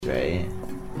Right?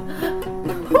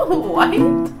 What?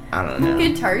 I don't know.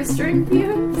 Guitar string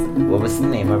fumes? What was the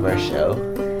name of our show?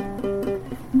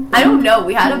 I don't know.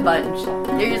 We had a bunch.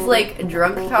 There's like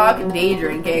drunk talk, day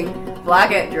drinking,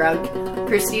 blackout drunk.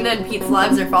 Christina and Pete's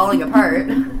lives are falling apart.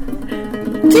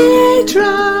 Day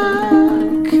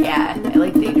Drunk! Yeah, I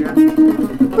like day drunk.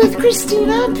 With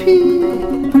Christina and Pete.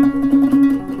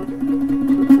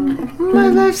 My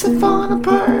life's a falling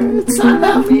apart. It's not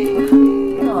about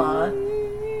me. Aw.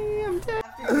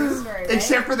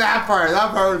 Except for that part.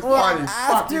 That part was funny.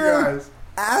 Fuck you guys.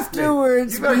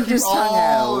 Afterwards, You better we keep just hung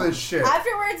all out. this shit.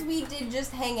 Afterwards, we did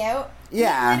just hang out.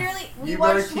 Yeah. We You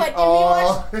better watched keep what? Did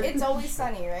all- we watch? It's Always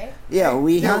Sunny, right? Yeah,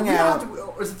 we hung we out. have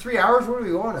to, was it 3 hours? What are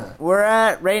we going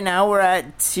at? Right now we're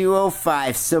at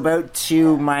 2:05, so about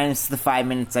 2 minus the 5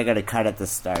 minutes I gotta cut at the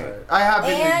start. I have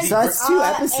been And- the, So that's 2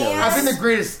 and- episodes. I've been the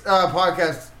greatest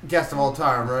podcast guest of all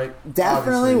time, right?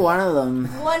 Definitely Obviously. one of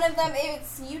them. One of them,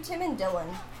 it's you, Tim, and Dylan.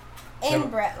 And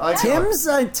Tim- Brett. I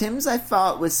like Tim's I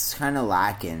thought was kind of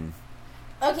lacking.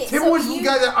 Okay, Tim so was you, the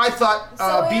guy that I thought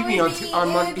So beat it me would on be- on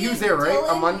it Monday. would He was be there, right? Dylan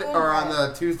On Monday and or on Brett.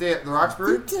 the Tuesday at the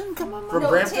Roxbury. Tim come on. From No,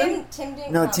 Brampton? Tim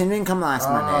didn't No, come. Tim didn't come last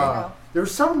Monday. There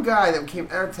was some guy that came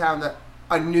out of town that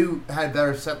I knew had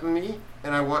better set than me,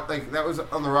 and I want like that was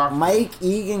on the Roxbury. Mike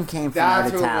Egan came from out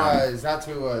That's of who it town. was. That's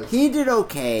who it was. He did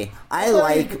okay. I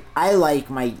like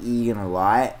Mike Egan a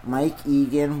lot. Mike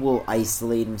Egan will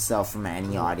isolate himself from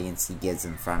any audience he gets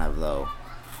in front of, though.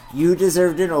 You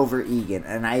deserved it over Egan,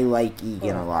 and I like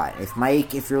Egan a lot.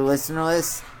 If you're listening to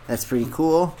this, that's pretty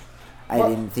cool. I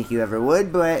didn't think you ever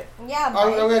would, but Yeah, I'm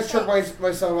Mike, going to check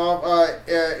myself off.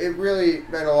 It really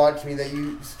meant a lot to me that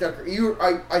you stuck.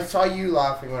 I saw you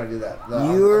laughing when I did that.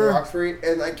 On the Roxbury,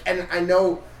 and I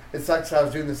know it sucks. I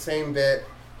was doing the same bit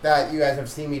that you guys have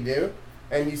seen me do,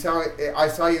 and I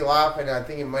saw you laugh, and I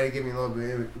think it might have given me a little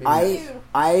bit. Maybe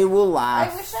I will I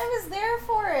laugh. wish I was there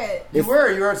for it. you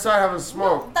were outside having a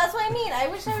smoke. No, that's what I mean. I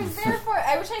wish I was there for it.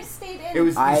 I wish I stayed in.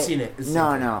 You've seen it.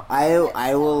 No.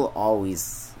 I will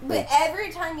always. But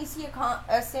every time you see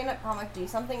a stand-up comic do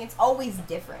something, it's always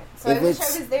different. So I If wish I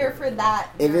it's- was there for that.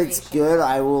 If it's variation. good,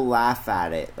 I will laugh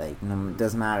at it. Like, no, it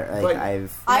doesn't matter. Like, But-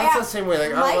 I've. That's the same way.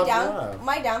 Like I love to laugh.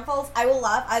 my downfalls, I will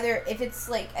laugh either if it's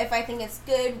like if I think it's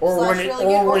good Or slash when, really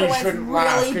good, or when you when it's shouldn't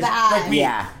laugh. really 'Cause, bad. like me,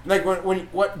 Yeah. like when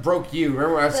what broke you?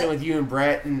 Remember when I was sitting with you and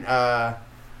Brett, and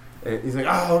he's like,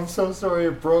 "Oh, I'm so sorry,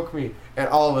 it broke me," and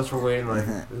all of us were waiting like,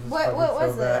 "This is What fucking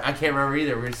was so bad." it? I can't remember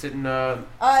either. We were sitting.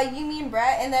 You mean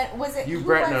Brett, and then was it You, who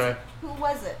Brett, was, and I. Who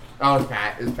was it? Oh, it's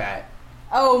Pat. It's Pat.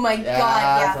 Oh my Yeah,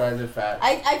 god, that's yeah. right. It's Pat.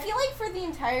 I feel like for the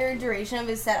entire duration of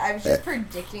his set, I was just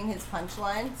predicting his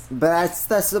punchlines. But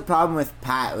that's the problem with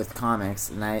Pat with comics,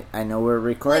 and I know we're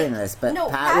recording Like, this, but no,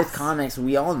 Pat with Pat's- comics,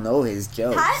 we all know his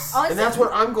jokes. Pat, honestly, And that's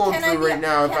what I'm going can I through be- right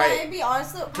now. Can I be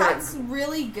honest though? Can I- Pat's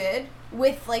really good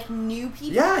with like new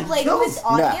people, Yeah, he like kills. with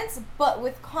audience, but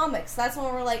with comics, that's when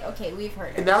we're like, okay, we've heard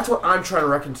And it. that's what I'm trying to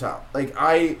reconcile. Like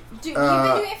Dude, you've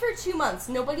been doing it for 2 months.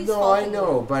 Nobody's No, faulting I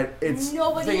know, you. but it's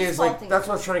Nobody's the thing is like faulting that's you.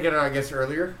 what I was trying to get at, I guess,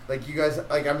 earlier. Like you guys,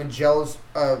 like I'm jealous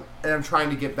of, and I'm trying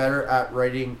to get better at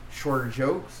writing shorter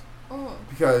jokes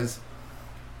because,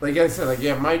 like I said, like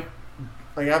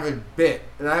I have a bit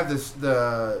and I have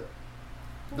the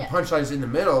punchlines in the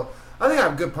middle. I think I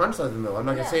have good punchlines in the middle. I'm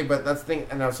not gonna say, but that's the thing.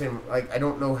 And I was saying like I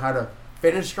don't know how to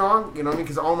finish strong. You know what I mean?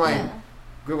 Because all my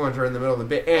good ones are in the middle of the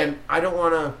bit, and I don't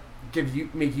want to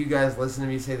make you guys listen to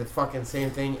me say the fucking same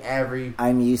thing every.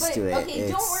 I'm used But, to it. okay,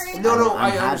 don't worry No, I'm I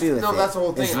happy understand. with No, it. that's the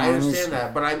whole thing. As I long as- understand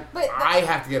that, but But I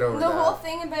have to get over The that. whole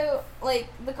thing about like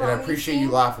the comedy And I appreciate scene,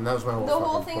 you laughing. That was my whole. The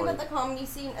whole fucking thing point. about the comedy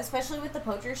scene, especially with the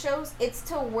poacher shows, it's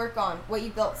to work on what you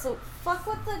built. So fuck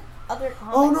what the other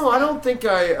comics. Oh no, I think. don't think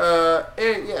I.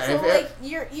 Yeah. So like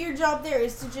your job there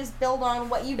is to just build on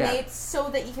what you Yeah. made so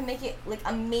that you can make it like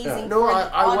amazing No, for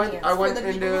the I audience, went for the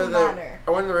into people who the. matter.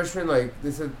 I went to the restaurant like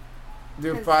they said.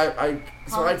 Do 'Cause 5. So I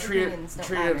comics' treat opinions don't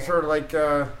it matter. sort of like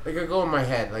I go in my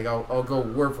head. Like I'll go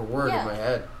word for word Yeah. in my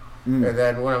head. And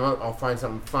then when I'm out, I'll find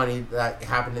something funny that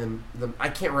happened in the. I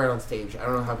can't write on stage. I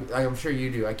don't know how. I'm sure you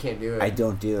do. I can't do it. I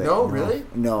don't do it. No, really?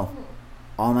 No.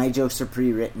 All my jokes are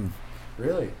pre-written.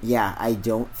 Really? Yeah, I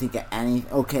don't think of any.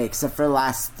 Okay, except for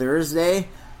last Thursday,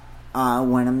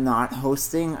 when I'm not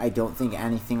hosting, I don't think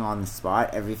anything on the spot.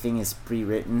 Everything is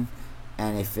pre-written,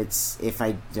 and if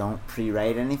I don't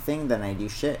pre-write anything, then I do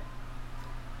shit.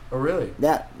 Oh, really?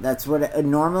 That's what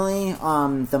normally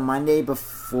the Monday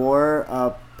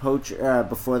before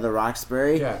before the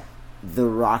Roxbury. Yeah. The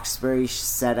Roxbury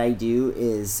set I do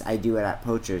it at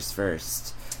Poacher's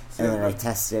first, and then I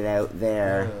test it out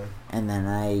there, and then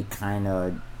I kind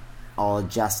of I'll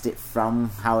adjust it from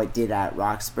how it did at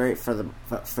Roxbury. For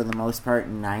the most part,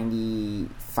 95%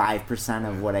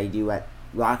 of what I do at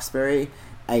Roxbury,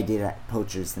 I did at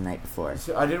Poachers the night before.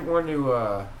 So I didn't want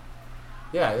to.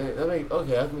 That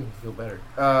makes me feel better.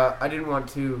 I didn't want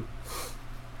to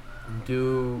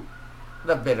do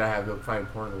that bit I have to find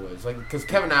porn in the woods, like because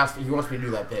Kevin asked me, he wants me to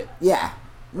do that bit. Yeah,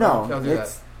 no, I'll do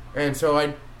that. And so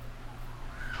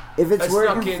if it's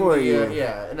working for you,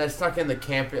 and I stuck in the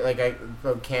camping,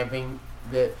 camping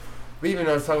bit. But even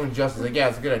though I was talking to Justin, like, yeah,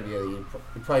 it's a good idea.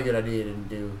 It's probably a good idea you didn't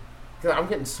do. Because I'm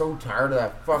getting so tired of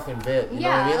that fucking bit. You know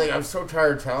what I mean? Like, I'm so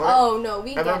tired of telling it. Oh, no,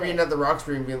 we I get remember it. being at the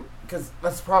Roxbury and being... Because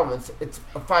that's the problem. It's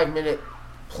a 5-minute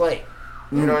play.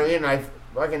 You know what I mean?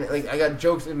 I got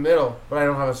jokes in the middle, but I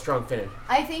don't have a strong finish.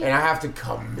 I think... And I have to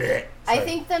commit. I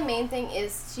think the main thing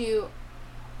is to...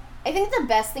 I think the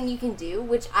best thing you can do,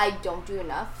 which I don't do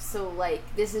enough, so, like,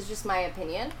 this is just my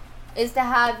opinion, is to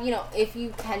have, if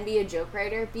you can be a joke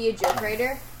writer, be a joke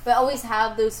writer, but always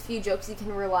have those few jokes you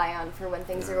can rely on for when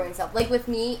things are going south. Like with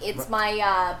me, it's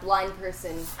my blind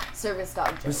person service dog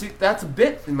joke. But see, that's a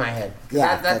bit in my head.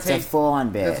 Yeah, that's a full-on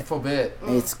bit. That's a full bit.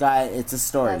 It's a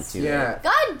story to it. Yeah.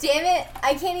 God damn it!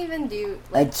 I can't even do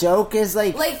a joke is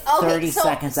like 30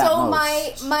 seconds at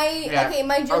most. So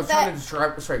my joke I was trying to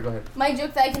describe. Sorry, go ahead. My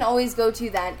joke that I can always go to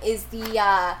then is the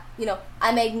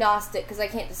I'm agnostic because I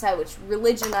can't decide which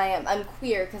religion I am. I'm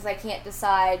queer because I can't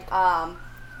decide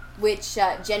which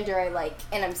gender I like,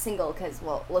 and I'm single because,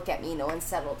 well, look at me, no one's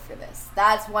settled for this.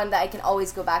 That's one that I can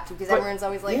always go back to because everyone's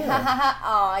always like, ha ha ha,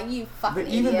 aw, you fucking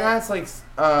idiot. But even that's like,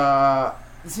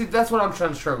 see, that's what I'm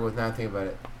trying to struggle with now. I think about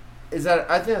it. Is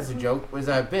that I think that's a joke? Or is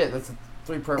that a bit? That's a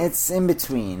 3-part. It's in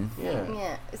between.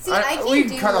 Yeah. See, I can't we do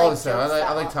can cut like all this out. jokes I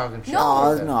that like well. talking shit.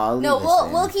 No,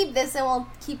 we'll keep this and we'll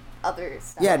keep other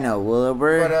stuff. Yeah, no,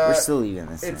 we're still leaving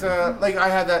this. It's like I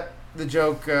had the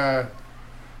joke because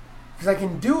I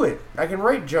can do it. I can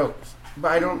write jokes,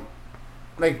 but I don't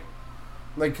like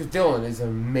because Dylan is an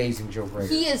amazing joke writer.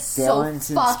 He is Dylan's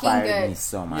so fucking inspired me good.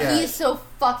 so much. Yeah. He is so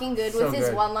fucking good So with his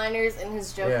good. one-liners and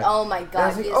his jokes. Yeah. Oh my god, And I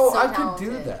was like, he is oh, so I talented.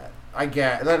 could do that. I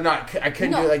get I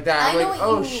couldn't No, do it like that. I I'm know like, what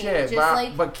you oh mean. shit, Just but,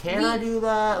 like, but can I do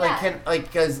that? Yeah.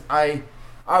 Because I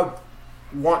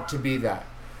want to be that.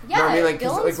 Yeah, You know what I mean? Like,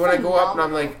 'cause, Dylan's like when I go up and I'm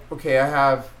phenomenal. like, okay,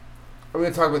 I'm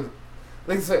gonna talk about.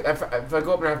 Like, if I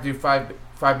go up and I have to do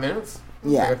 5 minutes,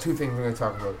 Yeah. I got 2 things I'm gonna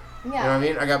talk about. Yeah. You know what I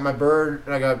mean? I got my bird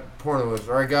and I got pornos,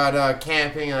 or I got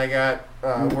camping and I got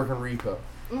working repo.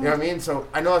 You know what I mean? So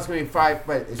I know it's gonna be 5,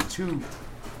 but it's 2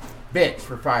 bits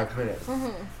for 5 minutes,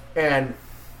 and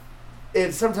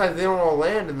it sometimes they don't all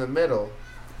land in the middle.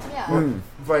 Yeah.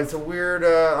 But it's a weird.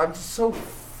 I'm just so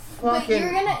But fucking.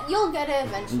 you'll get it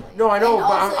eventually. No, I know, And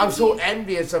but also I'm if so you-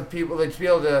 envious of people that be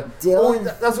able to. Dylan-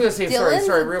 that's what I was gonna say. Dylan's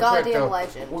Sorry, a real quick goddamn though.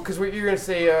 legend. Well, because what you're gonna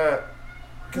say,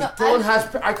 because No, Dylan has,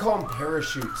 I call them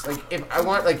parachutes. Like if I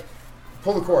want, like,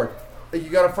 pull the cord. Like you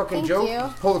got a fucking Thank joke,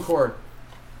 you. pull the cord.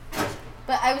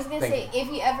 But I was gonna Thank say, if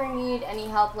you ever need any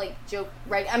help, like joke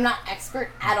writing, I'm not expert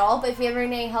at all, but if you ever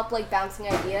need help, like bouncing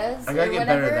ideas, I gotta or get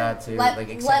whatever, better at that too. Let Like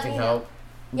me accepting know. help.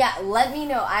 Yeah, let me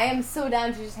know. I am so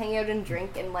down to just hang out and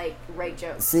drink and like write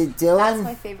jokes. See, That's my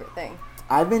Dylan, favorite thing.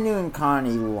 I've been doing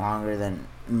comedy longer than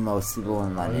most people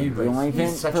in London. he's The only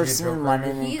such a good person in joke London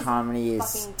writer. in He's comedy is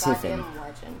fucking Tiffin. goddamn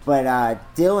legend. But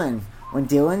Dylan, when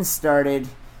Dylan started,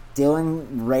 Dylan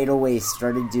right away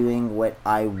started doing what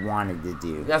I wanted to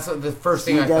do. That's the first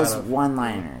thing He I does thought of.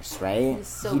 one-liners, right? He's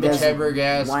so he good. does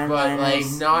Hedberg-esque, but like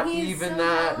one-liners. not He's even so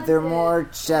that. talented. They're more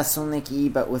Jesselnick-y,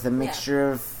 but with a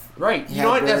mixture of... Right. You know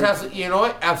what? That's Hedberg. absolutely. You know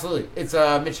what? Absolutely. It's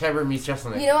Mitch Hedberg meets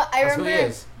Justin. You know what? I That's who he remember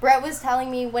is. Brett was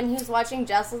telling me when he was watching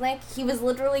Jesselnick, he was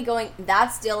literally going,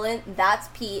 "That's Dylan, that's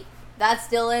Pete, that's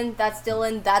Dylan, that's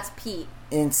Dylan, that's Pete."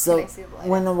 And so Can I see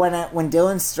the lighter? when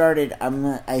Dylan started,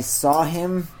 I saw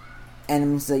him, and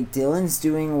I was like, Dylan's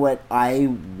doing what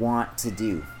I want to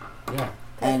do. Yeah.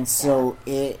 And so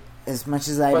it, as much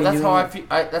as I've But been that's doing how it, I feel.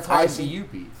 That's how I I've see been- you,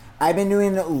 Pete. I've been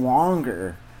doing it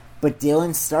longer. But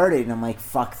Dylan started, and I'm like,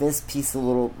 fuck this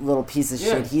little piece of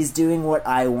Yeah. shit. He's doing what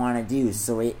I want to do,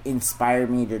 so it inspired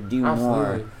me to do more.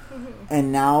 Absolutely.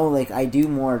 And now, like, I do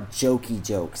more jokey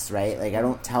jokes, right? Like, I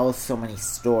don't tell so many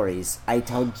stories. I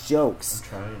tell jokes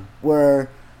Trying. where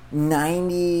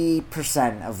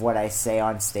 90% of what I say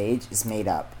on stage is made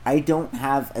up. I don't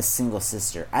have a single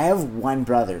sister. I have one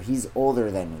brother. He's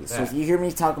older than me. So Yeah. if you hear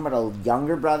me talk about a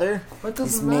younger brother, But it it's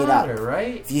doesn't made matter, up.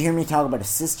 right? If you hear me talk about a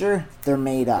sister, they're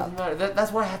made up. Doesn't matter.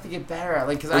 That's what I have to get better at.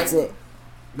 Like, cause That's it.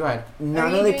 Go ahead.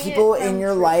 None you of the doing people it in from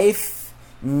your free- life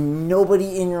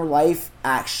nobody in your life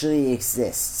actually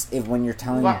exists when you're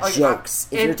telling Like, jokes.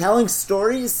 If you're telling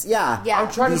stories, yeah. Yeah.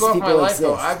 I'm trying to These go off my people life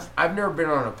though. exist. I've never been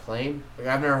on a plane. Like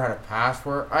I've never had a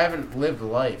passport. I haven't lived a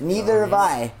life. you know Neither what have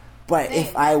I. But Same.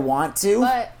 if I want to,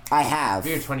 But- I have.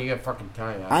 Dude, it's when you get fucking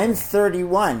time. I'm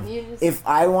 31. You just- If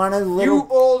I want a You little,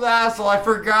 old asshole! I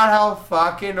forgot how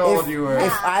fucking old you were.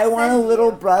 if I want a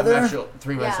little I'm brother, actually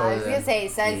 3 months Yeah, I older was than gonna say, you.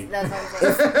 says that's what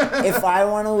I'm saying. if I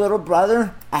want a little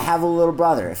brother, I have a little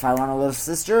brother. If I want a little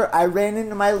sister, I ran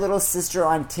into my little sister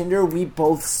on Tinder. We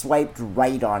both swiped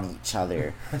right on each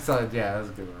other. So, yeah, that was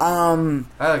a good one.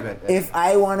 I like that. If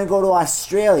I want to go to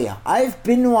Australia, I've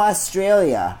been to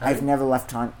Australia. I've never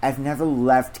left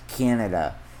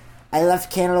Canada. I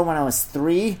left Canada when I was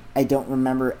 3. I don't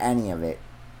remember any of it.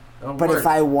 Oh, But word. if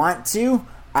I want to,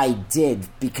 I did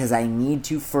because I need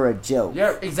to for a joke.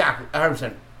 Yeah, exactly.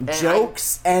 100%. And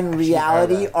Jokes and actually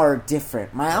reality had that. are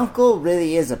different. My uncle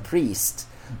really is a priest,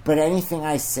 but anything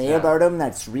I say Yeah. about him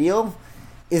that's real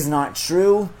is not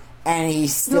true, and he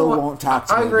still No, won't talk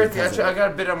to I me. agree with you. because of Actually, I it.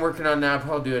 got a bit I'm working on now. I'll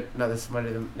probably do it. No, this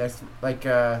Monday. The next, like,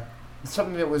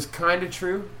 something that was kind of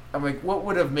true. I'm like, what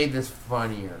would have made this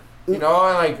funnier? You know,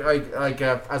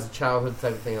 as a childhood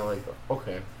type of thing. I'm like,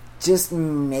 okay. Just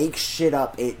make shit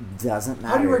up. It doesn't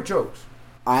matter. How do you write jokes?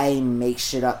 I make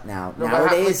shit up now. No, but how,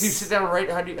 like, Nowadays, do you sit down and write?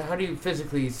 How do you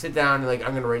physically sit down and like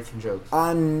I'm gonna write some jokes?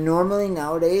 normally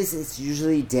nowadays it's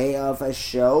usually day of a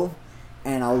show,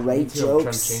 and I'll write too, I'm trying to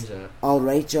jokes. change that. I'll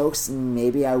write jokes. And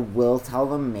maybe I will tell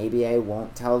them. Maybe I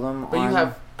won't tell them. But you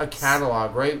have a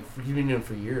catalog, right? You've been doing it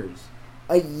for years.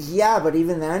 Yeah, but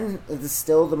even then, it's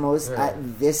still the most. Yeah.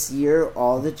 At this year,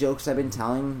 all the jokes I've been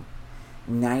telling,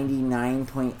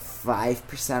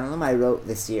 99.5% of them I wrote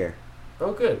this year.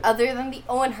 Oh, good. Other than the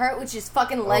Owen Hart, which is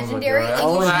fucking Oh my legendary. God. and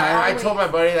Owen you should Hart. I always- told my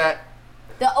buddy that.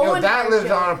 the You know, Owen that Hart lives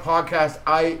joke. on a podcast.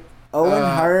 Owen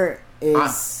Hart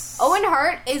is. Owen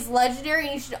Hart is legendary,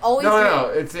 and you should always. No,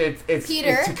 read. it's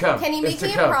Peter, it's to come. can you It's make to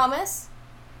me a come. promise?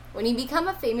 When you become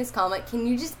a famous comic, can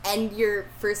you just end your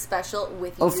first special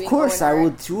with you Of doing course, Owen I Hart?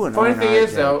 would too. An Funny Owen thing Hart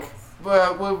is, though, joke.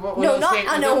 without No, not saying,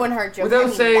 an without- Owen Hart joke, I Without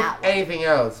mean saying that one. anything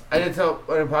else, I did tell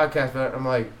on a podcast, but I'm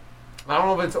like, I don't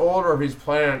know if it's old or if he's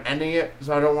planning on ending it,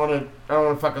 so I don't want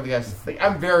to fuck with the guys. Like,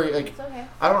 I'm very like, It's okay.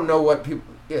 I don't know what people.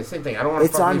 Yeah, same thing. I don't want to.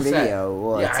 It's fuck on with the set. video.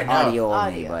 Well, Yeah, it's I know. audio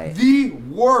only, Audio. but The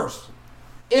worst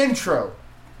intro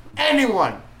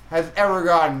anyone has ever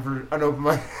gotten for an open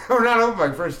mic, or not open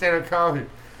mic, for a stand-up comedy.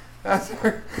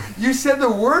 You said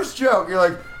the worst joke. You're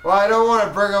like, well, I don't want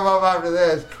to bring them up after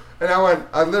this. And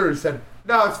I literally said,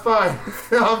 no, it's fine.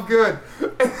 I'm good.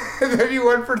 And then you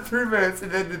went for 3 minutes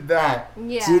and then did that.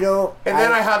 Yeah. do you know? And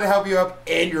then I had to help you up,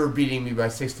 and you were beating me by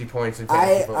 60 points in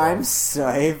fantasy football. I'm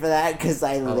sorry for that because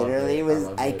I loved literally it. I was.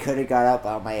 loved I it. could have got up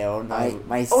on my own.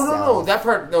 Myself. Oh no, that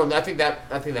part. No, I think that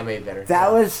made it better.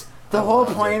 That was the I whole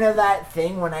loved point it. of that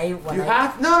thing when I. You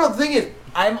have no. The thing is,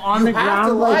 I'm on you the have ground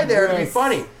to lie like there to be this.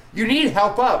 funny. You need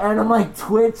help up. And I'm like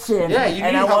twitching. Yeah, you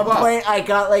And need at help one up. point, I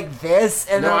got like this,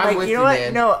 and No, then I'm I'm like, with you know you, what?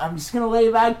 man. No, I'm just gonna lay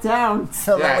back down.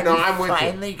 So Yeah, that no, when I'm you with you.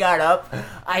 finally got up,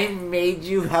 I made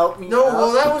you help me. No, up.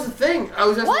 well, that was the thing. I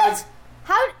was just What? like,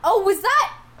 How? Oh, was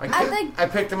that? I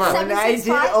picked him up. Seven- When I did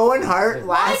 6'5"? Owen Hart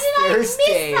Why last did I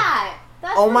Thursday. miss that?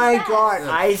 That's Oh the my best. god,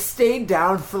 I stayed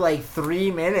down for like 3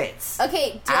 minutes.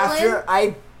 Okay, Dylan. After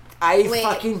I Wait.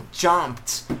 fucking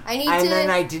jumped. I need and to. then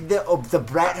I did the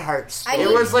Bret Hart I It need,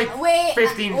 story. was like wait,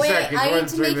 15 wait, seconds, I one need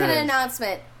to 3 make an minutes.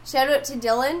 announcement. Shout out to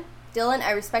Dylan. Dylan,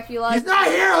 I respect you a lot. He's not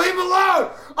here. Leave him alone.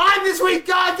 I'm this week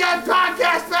goddamn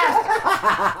podcast best.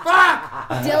 Fuck.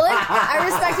 Dylan, I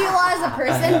respect you a lot as a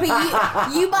person, but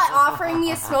you by offering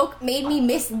me a smoke made me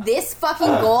miss this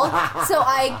fucking goal, so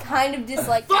I kind of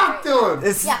dislike you Fuck right now. Dylan.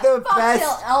 This Yeah, is the fuck best.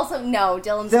 Dylan. Also, no,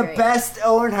 Dylan's The great. best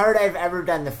Owen Hart I've ever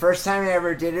done. The first time I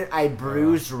ever did it, I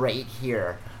bruised right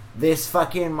here. This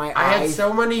fucking my I had eyes.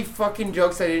 so many fucking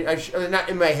jokes not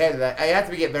in my head that I have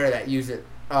to get better at that. Use it.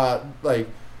 Like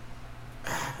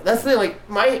that's the thing. Like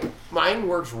mine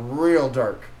works real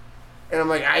dark, and I'm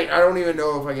like I don't even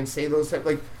know if I can say those type.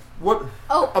 Like what?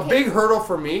 Oh, A okay. big hurdle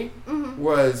for me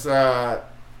was the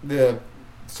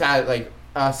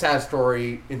sad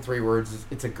story in 3 words.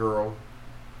 It's a girl,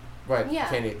 but Yeah.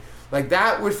 Candy. Like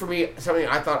that was for me something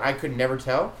I thought I could never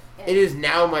tell. Yeah. It is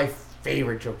now my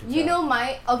favorite joke to tell. You know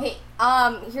my okay.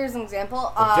 Here's an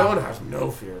example. But Dylan has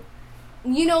no fear.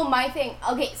 You know my thing.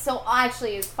 Okay, so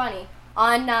actually it's funny.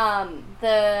 On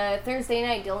the Thursday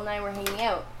night, Dylan and I were hanging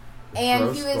out, and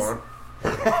Gross, he was go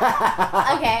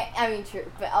on. okay. I mean,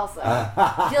 true, but also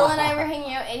Dylan and I were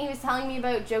hanging out, and he was telling me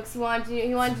about jokes he wanted to do.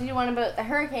 He wanted to do one about the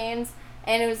hurricanes,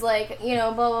 and it was like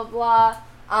blah blah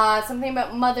blah, something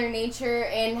about Mother Nature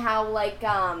and how like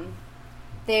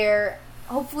they're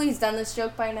hopefully he's done this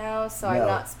joke by now, so I'm No.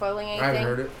 not spoiling anything. I haven't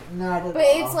heard it. Not at But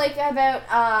it's like about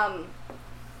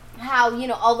how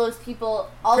all those people,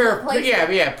 all the places,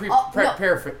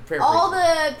 Paraphrase. all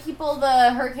the people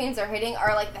the hurricanes are hitting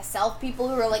are like the South people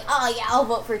who are like, oh yeah, I'll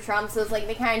vote for Trump. So it's like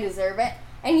they kind of deserve it.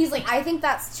 And he's like, I think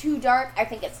that's too dark. I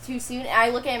think it's too soon. And I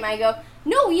look at him and I go,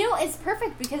 no, it's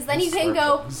perfect because then you can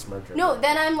go. No,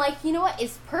 then I'm like, you know what?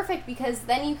 It's perfect because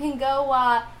then you can go.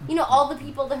 All the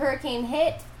people the hurricane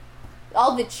hit,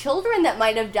 all the children that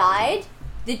might have died.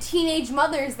 The teenage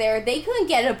mothers there, they couldn't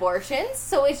get abortions,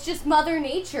 so it's just Mother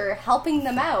Nature helping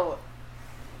them out.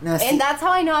 No, see, And that's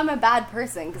how I know I'm a bad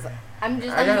person, because I'm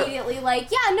just I gotta- immediately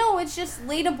like, yeah, no, it's just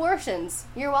late abortions.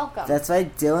 You're welcome. that's why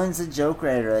Dylan's a joke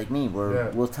writer like me. Yeah.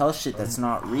 We'll tell shit that's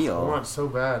not I real. want it so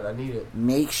bad. I need it.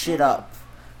 Make shit up.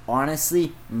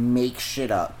 Honestly, make shit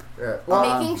up. Yeah.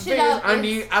 Making the shit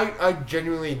thing is, up. I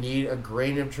genuinely need a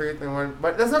grain of truth in one,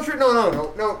 but that's not true. No,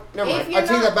 never If mind. I you're take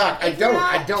not- that back. I if you're don't.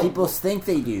 not- I don't. People think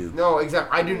they do. No,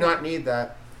 exactly. I do not need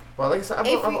that. Well, like I said, If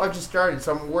you- I've just started.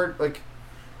 So I'm worried. Like,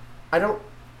 I don't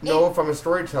know if I'm a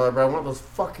storyteller, but I want those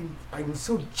fucking. I'm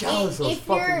so jealous of those If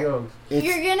fucking you're- jokes.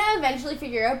 You're gonna eventually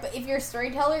figure out, but if you're a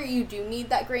storyteller, you do need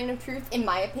that grain of truth, in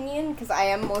my opinion, because I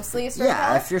am mostly a storyteller.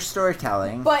 Yeah, if you're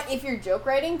storytelling. But if you're joke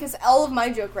writing, because all of my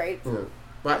joke writing, Yeah.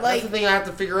 But Like, that's the thing I have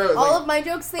to figure out. all Like, of my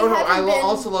jokes, they oh no, haven't I been...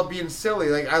 also love being silly.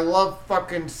 Like I love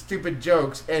fucking stupid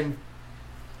jokes, and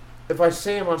if I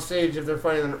say them on stage, if they're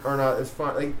funny or not, it's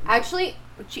fun. Like Actually,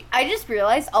 I just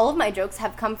realized all of my jokes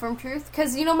have come from truth,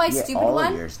 because my yeah, stupid all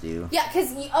one? of yours do. Yeah,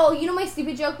 because, my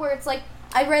stupid joke where it's like,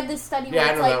 I read this study where yeah, I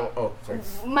it's know like, that. Oh,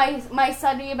 sorry. my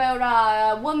study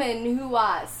about a woman who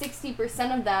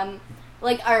 60% of them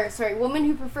women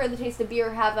who prefer the taste of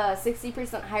beer have a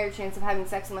 60% higher chance of having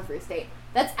sex on the first date.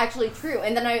 That's actually true.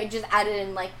 And then I just added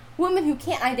in women who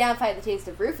can't identify the taste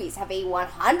of roofies have a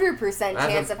 100%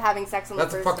 chance of having sex on the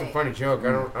That's a first fucking date. funny joke.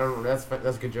 I don't. That's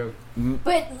a good joke.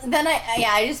 But then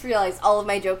I just realized all of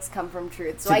my jokes come from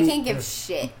truth, so To I be- can't give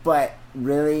shit. But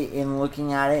really, in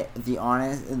looking at it, the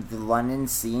London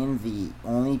scene, the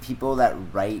only people that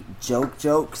write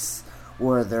jokes,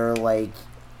 or they're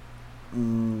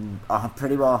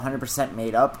pretty well 100%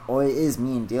 made up, or it is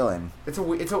me and Dylan.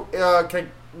 Can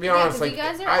I be honest? 'cause you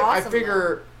guys are I awesome,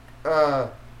 figure. I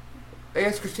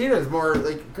guess Christina is more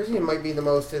Christina might be the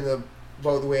most in the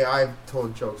boat the way I've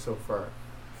told jokes so far.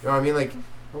 You know what I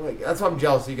mean? That's why I'm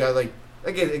jealous. You guys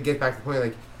it gets back to the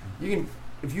point. You can,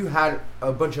 if you had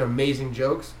a bunch of amazing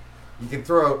jokes, you can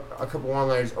throw out a couple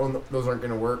one-liners. Oh, those aren't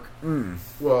going to work.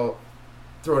 Well,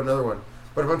 throw another one.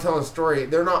 But if I'm telling a story,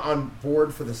 they're not on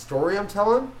board for the story I'm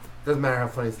telling. Doesn't matter how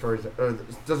funny stories, or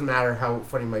doesn't matter how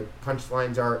funny my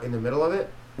punchlines are in the middle of it.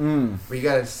 But you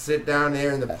gotta sit down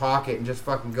there in the pocket and just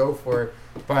fucking go for it.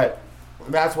 But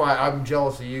that's why I'm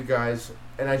jealous of you guys.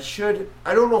 And I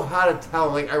don't know how to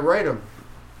tell. I write them.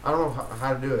 I don't know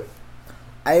how to do it.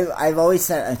 I've always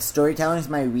said storytelling is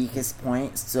my weakest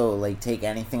point. So take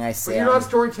anything I say. But you're not a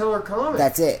storyteller comic.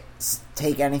 That's it.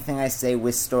 Take anything I say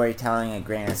with storytelling a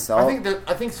grain of salt.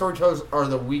 I think storytellers are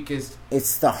the weakest.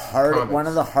 It's one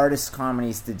of the hardest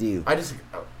comedies to do.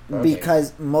 Okay.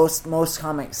 Because most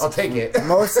comics, I'll take it.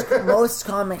 most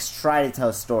comics try to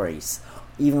tell stories.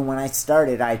 Even when I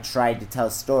started, I tried to tell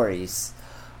stories.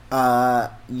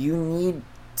 You need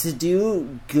to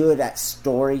do good at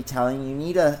storytelling. You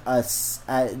need a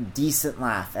decent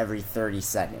laugh every 30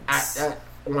 seconds.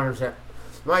 100%.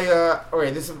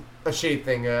 This is a shade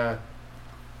thing. I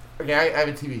have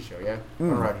a TV show, yeah,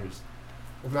 on Rogers.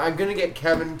 I'm gonna get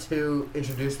Kevin to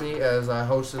introduce me as a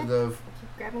host of the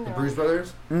Bruise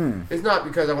Brothers. It's not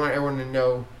because I want everyone to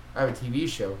know I have a TV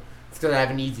show. It's because I have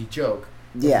an easy joke.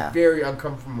 Yeah. It's very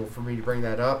uncomfortable for me to bring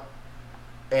that up,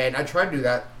 and I tried to do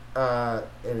that,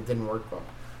 and it didn't work well.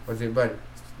 But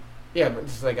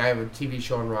just I have a TV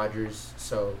show on Rogers,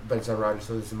 but it's on Rogers,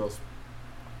 so there's the most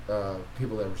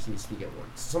people that ever speak at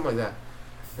once, something like that,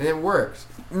 and it works.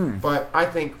 But I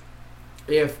think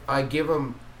if I give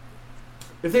them,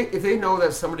 if they know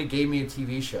that somebody gave me a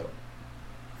TV show,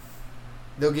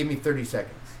 they'll give me 30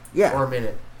 seconds, or a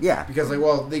minute, because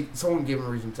someone gave them a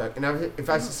reason to talk. And if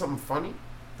I say something funny,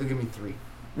 they'll give me 3.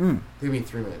 They'll give me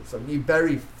 3 minutes. So you better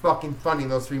be fucking funny in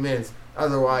those 3 minutes,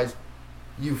 otherwise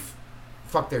you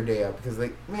fuck their day up, because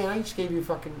man, I just gave you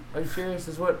fucking. Are you serious?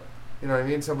 Is what you know what I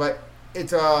mean? So, but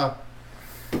it's a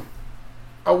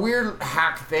weird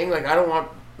hack thing. I don't want.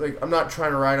 I'm not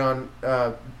trying to ride on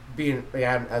being. I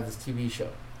have this TV show.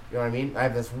 You know what I mean? I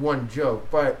have this one joke,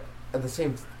 but at the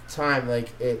same time,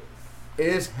 it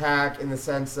is hack in the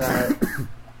sense that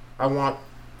I want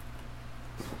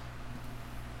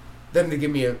them to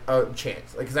give me a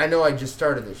chance. Because I know I just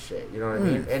started this shit. You know what I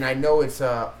mean? And I know it's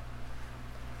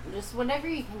Just whatever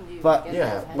you can do. But- to get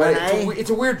Yeah, those but heads. it's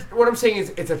a weird. What I'm saying is,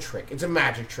 it's a trick. It's a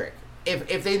magic trick.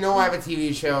 If they know I have a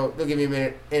TV show, they'll give me a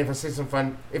minute. And if I say some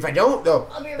fun, if I don't, though,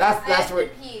 I'll be right that's back. that's I what.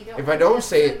 have to pee. If I don't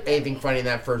say anything funny in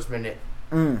that first minute,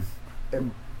 Mm.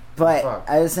 But Fuck.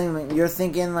 I was saying, like, you're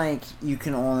thinking like you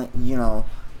can only,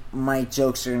 my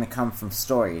jokes are gonna come from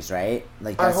stories, right?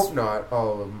 Like I that's, hope not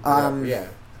all of them. Yeah.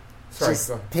 Sorry. just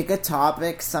Go ahead. pick a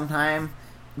topic sometime.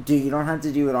 You don't have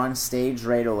to do it on stage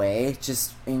right away.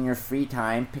 Just in your free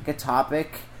time, pick a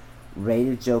topic, write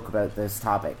a joke about those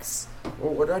topics.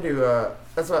 Well, what I do,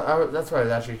 that's what I was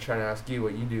actually trying to ask you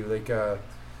what you do. Like,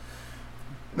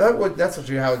 that's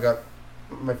actually how I got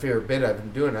my favorite bit I've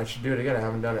been doing. I should do it again. I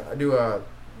haven't done it. I do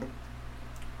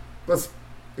let's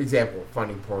example,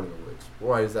 finding porn in the woods.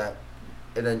 Why is that?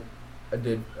 And then I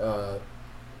did a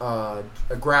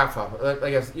graph off. Like,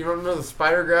 I guess you don't know the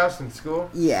spider graphs in school.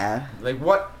 Yeah, Like,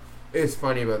 what is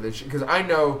funny about this? Because I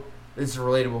know this is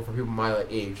relatable for people my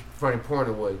age. Finding porn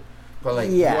in the woods, but like,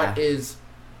 Yeah. what is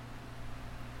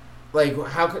like?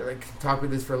 How could like talk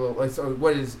about this for a little? Like, so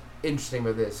what is interesting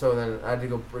about this? So then I had to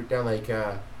go break down like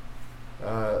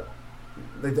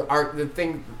the art, the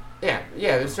thing. Yeah.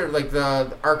 There's sort of like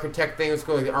the architect thing. It's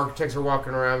cool. Like the architects are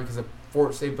walking around because of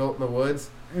forts they built in the woods,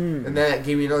 and then that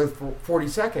gave me another 40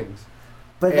 seconds.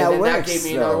 but And that then works that gave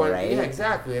me another though, one. right? Yeah,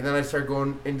 exactly. And then I started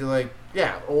going into like,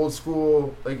 old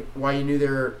school, like why you knew they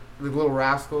were the little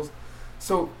rascals.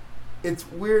 So it's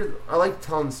weird. I like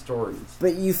telling stories.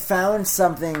 But you found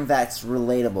something that's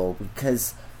relatable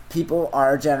because people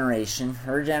our generation,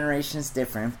 her generation is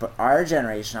different, but our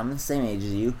generation, I'm the same age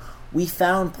as you, we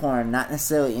found porn, not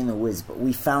necessarily in the woods, but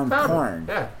we found porn.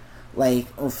 Yeah. Like,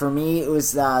 for me, it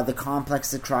was the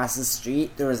complex across the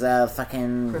street. There was a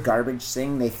fucking garbage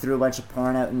thing. They threw a bunch of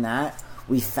porn out in that.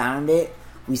 We found it.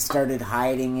 We started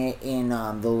hiding it in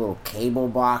the little cable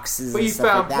boxes But and you stuff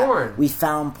found like that. porn. We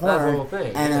found porn. That's the whole thing,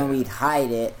 And then yeah. we'd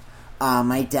hide it.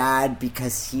 My dad,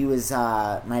 because he was,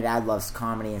 my dad loves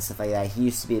comedy and stuff like that. He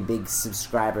used to be a big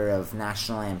subscriber of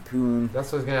National Lampoon.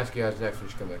 That's what I was gonna ask you guys next. We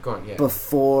should come back. Go on. Yeah.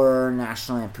 Before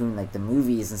National Lampoon, like the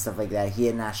movies and stuff like that, he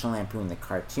had National Lampoon, the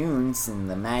cartoons and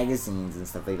the magazines and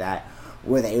stuff like that,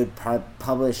 where they would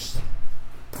publish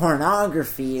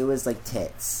pornography. It was like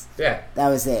tits. Yeah. That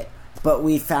was it. But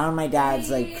we found my dad's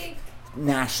like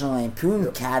National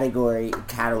Lampoon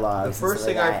catalogs. The first and stuff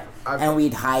thing like that. I've- and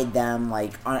we'd hide them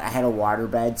like I had a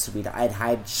waterbed, so I'd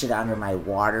hide shit under my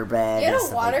waterbed. You had and a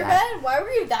stuff like that. waterbed? Why were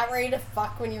you that ready to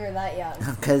fuck when you were that young?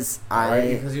 Because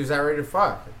Because he was that ready to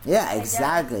fuck. yeah,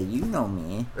 exactly. You know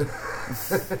me.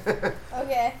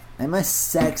 Okay. I'm a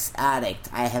sex addict.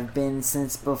 I have been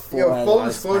since before. Yo, I full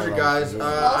lost my disclosure, guys.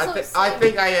 virginity. Also I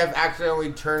think I have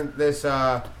accidentally turned this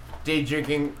day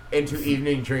drinking into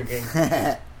evening drinking.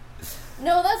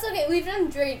 No, that's okay. We've done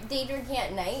day drinking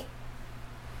at night.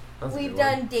 That's a We've good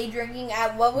one. done day drinking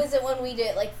at, what was it when we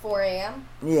did, like 4 a.m.?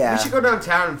 Yeah, We should go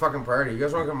downtown and fucking party. You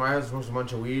guys want to come to my house and smoke a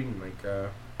bunch of weed and like,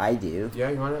 I do. yeah,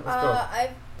 you want it? Let's go. I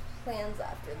have plans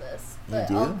after this. You But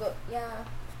do? I'll go, yeah.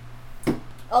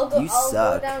 I'll go You go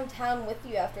suck. downtown with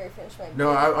you after I finish my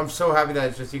No, beer. I'm so happy that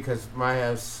it's just you because my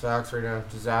house sucks right now.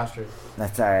 Disaster.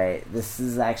 That's all right. This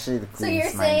is actually the So you're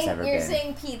cleanest mine's ever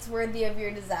saying been. Pete's worthy of your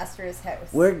disastrous house.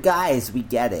 We're guys. We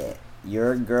get it.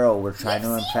 You're a girl. We're trying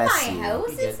You've to impress seen you. my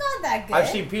house. You did. It's not that good. I've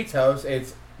seen Pete's house.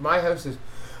 My house is.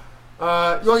 You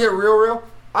want to get real?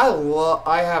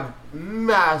 I have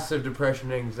massive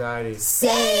depression and anxiety.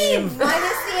 Same. Minus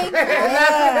the anxiety.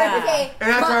 that's- Okay. and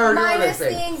that's how we're doing minus this the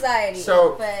thing. anxiety.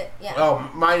 So- but yeah. Oh,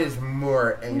 mine is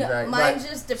more anxiety. No, mine's But-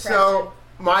 just depression. So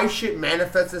my shit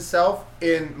manifests itself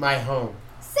in my home.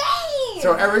 Same.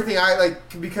 So everything I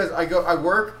like because I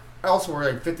work. I also work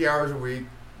like 50 hours a week.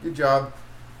 Good job.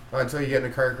 Until you get in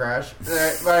a car crash.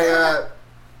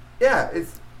 Yeah,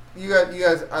 it's you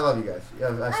guys. I love you guys. Yeah,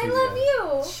 I see love guys.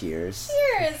 you. Cheers.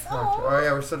 Cheers. Oh Oh.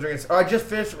 yeah, we're still drinking. Oh, I just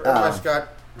finished my Scott.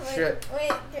 Shit.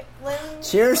 Wait.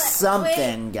 Cheers,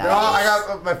 something, No, guys. I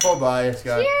got my full body,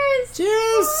 Scott. Cheers.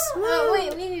 Cheers. Oh,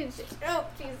 wait, we need to. Oh,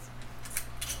 jeez.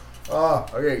 Oh,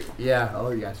 okay. Yeah, I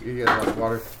love you guys. You guys want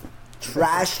water?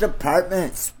 Trashed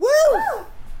apartments. Woo! Woo!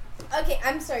 Okay,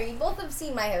 I'm sorry. You both have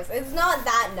seen my house. It's not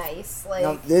that nice. Like,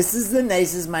 No, this is the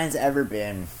nicest mine's ever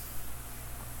been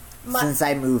since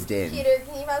I moved in. Peter,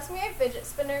 can you pass me my fidget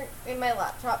spinner in my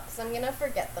laptop? Because I'm gonna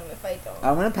forget them if I don't.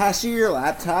 I'm gonna pass you your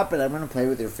laptop, and I'm gonna play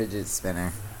with your fidget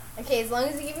spinner. Okay, as long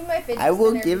as you give me my fidget I will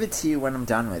spinner. give it to you when I'm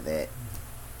done with it.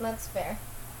 That's fair.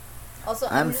 Also,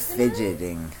 I'm just gonna-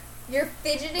 fidgeting. You're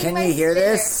fidgeting Can my you hear spinner.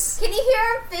 this? Can you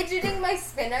hear him fidgeting my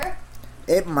spinner?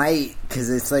 It might, because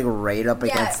it's like right up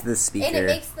Yeah, against the speaker. And it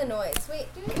makes the noise. Wait,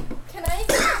 can I?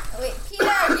 Wait,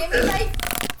 Peter, give me my.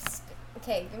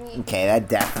 Okay, give me. Okay, that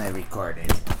definitely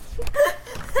recorded.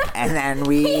 And then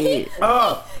we...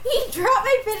 Oh, He dropped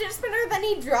my fidget spinner, then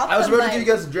he dropped I was the about to give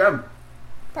you mic. guys a gem.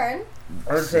 Pardon?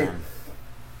 I was saying,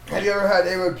 have you ever had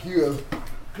anyone puke on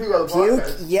the Puke?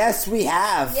 podcast? Yes, we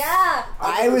have. Yeah.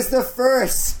 I was the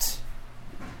first.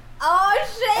 Oh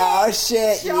shit. Oh,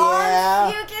 shit, Sean's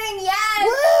yeah. puking, yes.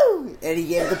 Woo! And he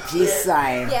gave the peace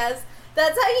sign. Yes.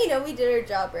 That's how you know we did our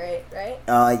job right?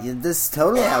 This is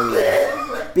totally how we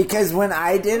did. Because when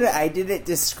I did it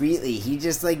discreetly. He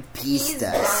just, like, pieced He's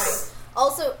us. dying.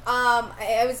 Also, I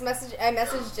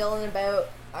messaged Dylan about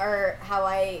how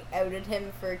I outed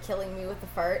him for killing me with a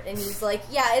fart, and he's like,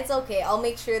 "Yeah, it's okay. I'll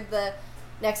make sure the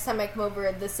next time I come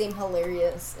over, the same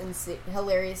hilariousness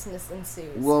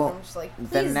ensues." Well, and I'm just like, the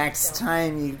 "Please next don't."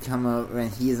 time you come out when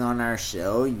he's on our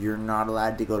show, you're not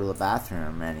allowed to go to the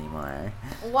bathroom anymore.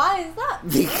 Why is that?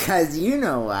 Because you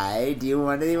know why. Do you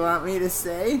want me to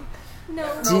say?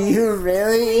 No. Do you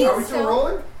really? Are we still Don't.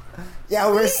 rolling? Yeah,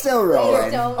 we're still Please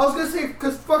rolling. don't. I was gonna say,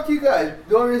 because fuck you guys.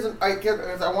 The only reason I get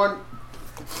is I want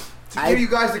to give you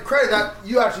guys the credit that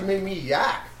you actually made me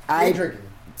yak. I- Drinking.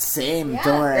 Same, Yeah.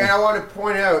 don't worry. And I want to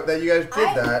point out that you guys did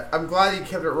I- that. I'm glad you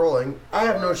kept it rolling. I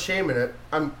have no shame in it.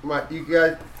 You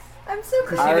guys, I'm so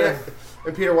Christina crying. Our-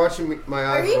 and Peter watching my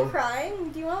eyes. Are you roll.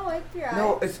 crying? Do you want to wipe your eyes?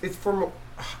 No, it's for.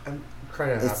 I'm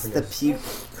crying out It's the happiness.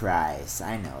 puke cries.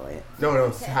 I know it. No,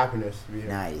 it's Okay. happiness to be here.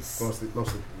 Nice. Mostly.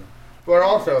 But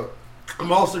also,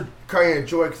 I'm also crying at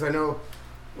joy because I know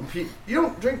Pete, you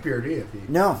don't drink beer, do you, Pete?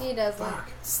 No, He doesn't. Fuck.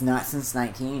 it's not since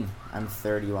 19. I'm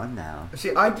 31 now.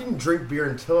 See, I didn't drink beer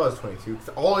until I was 22. 'Cause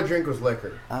all I drank was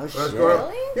liquor. Oh, When I was shit. growing up-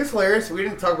 Really? It's hilarious. We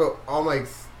didn't talk about all my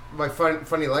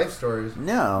funny life stories.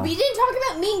 No. We didn't talk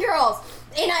about Mean Girls,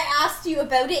 and I asked you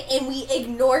about it, and we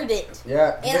ignored it.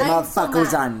 Yeah. And I'm so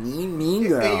Motherfuckers mad. on Mean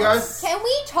Girls. Hey, you guys. Can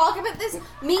we talk about this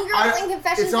Mean Girls and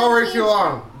Confessions? It's of already a too Teenage-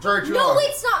 long. It's already too No, long.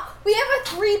 it's not. We have a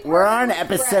 3-part. We're on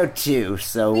episode 2,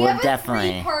 so We we're have a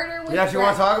definitely... 3-parter with You actually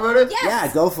want Brett. to talk about it? Yes. Yeah,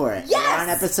 go for it. Yes! We're on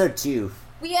episode 2.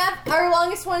 We have our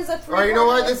longest one is a 3-parter. Alright, you know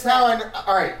what? with This is how Brett.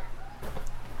 Alright.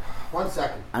 1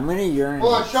 second. I'm gonna urinate.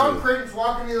 Hold on, Sean too. Creighton's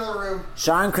walking in the other room.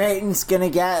 Sean Creighton's gonna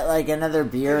get like another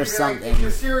beer or He's like, something. if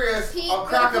you're serious, Pete, I'll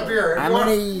crack a okay. beer. If I'm you want-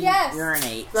 gonna Yes.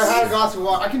 urinate. I had a glass of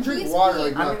water. I can drink Please, water Pete.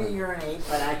 like I'm nothing. gonna urinate,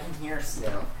 but I can hear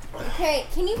still. Okay,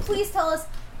 can you please tell us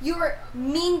your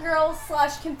Mean Girls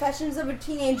 / Confessions of a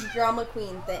Teenage Drama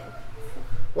Queen thing?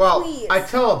 Well, Please. I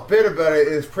tell a bit about it.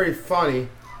 It's pretty funny.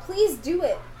 Please do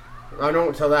it. I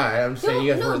don't tell that. I'm saying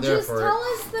you guys no, weren't there just for tell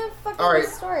it. us the fucking Alright.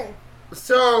 story.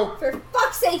 So, For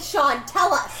fuck's sake, Sean,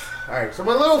 tell us. alright. So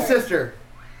my little Sorry. sister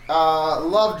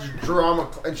loved drama,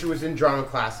 and she was in drama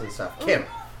class and stuff. Kim,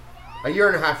 a year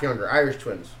and a half younger, Irish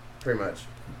twins, pretty much.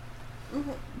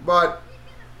 Mm-hmm. But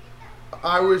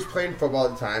I was playing football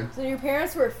at the time. So your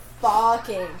parents were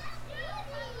fucking.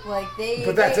 Like,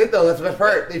 But that's it though. That's the best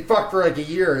part. They fucked for like a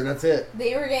year, and that's it.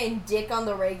 They were getting dick on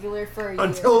the regular for a year.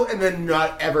 Until and then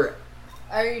not ever.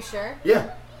 Are you sure?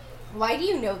 Yeah. Why do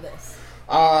you know this?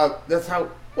 That's how.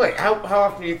 Wait, how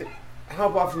often do you? How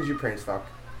often did your parents fuck?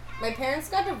 My parents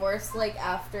got divorced like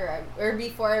or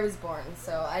before I was born,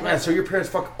 so I don't. Man, so your parents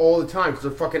fuck all the time because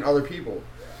they're fucking other people.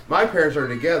 My parents are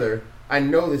together. I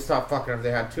know they stopped fucking if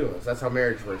they had 2 of us. That's how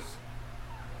marriage works.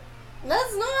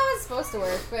 That's not how it's supposed to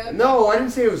work, but No, I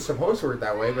didn't say it was supposed to work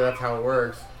that way, but that's how it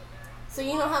works. So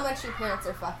you know how much your parents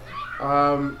are fucking.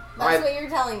 I That's what you're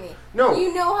telling me. no.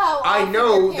 You know how I often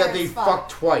know your that they parents fuck.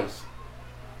 fucked twice,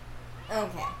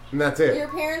 Okay. and that's it. Your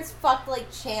parents fucked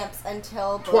like champs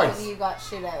until both Twice. of you got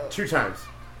shit out. 2 times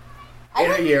I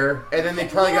in a don't- year, and then they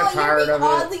probably got tired you're of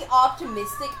being it. oddly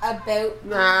optimistic about.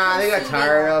 Nah, they got conceiving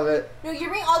tired a- of it. No,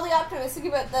 you're being oddly optimistic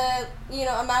about the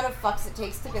amount of fucks it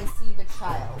takes to conceive a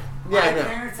child. Yeah, I My know.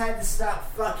 parents had to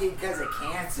stop fucking because of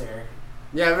cancer.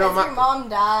 Yeah, no, Because your mom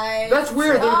died. That's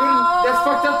weird. They were gonna, that's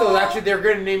fucked up though. Oh. Actually, they were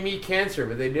going to name me Cancer,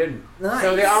 but they didn't. Nice.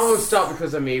 So they almost stopped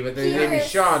because of me, but they named me Yes.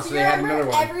 Sean, so You they had remember another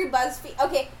one. Every BuzzFeed.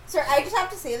 Okay, so I just have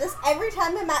to say this. Every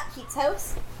time I'm at Pete's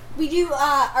house, we do.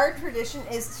 Our tradition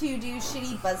is to do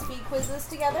shitty BuzzFeed quizzes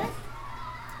together.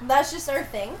 That's just our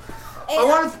thing. I And,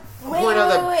 want to point out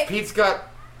that wait. Pete's got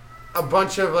a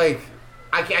bunch of like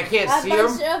I can't A see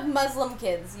bunch them. of Muslim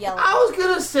kids yelling. I was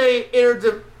gonna say No,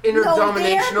 they're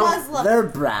interdominational, Muslim. They're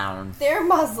brown. They're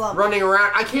Muslim. running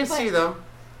around. I can't But see them.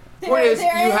 They're- Point is,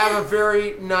 they're- you have a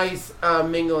very nice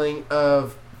mingling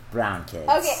of. Brown kids.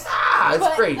 Okay. It's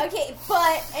but, great. Okay,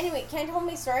 but anyway, can I tell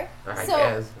my story? I so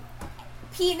guess.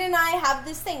 Pete and I have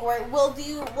this thing where we'll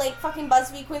do like fucking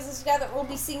BuzzFeed quizzes together. We'll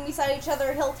be sitting beside each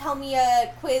other. He'll tell me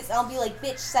a quiz. I'll be like,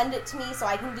 "Bitch, send it to me so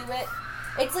I can do it."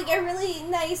 It's like a really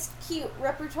nice, cute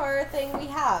repertoire thing we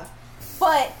have.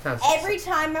 But Sounds every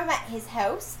time I'm at his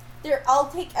house, I'll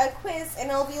take a quiz and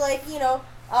it'll be like,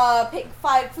 pick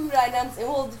 5 food items and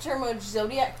we'll determine which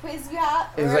zodiac quiz you have.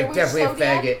 It was or like which definitely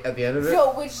zodiac, a faggot at the end of it.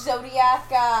 So which zodiac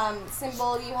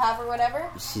symbol you have or whatever.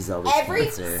 She's always Every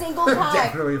Cancer. single time.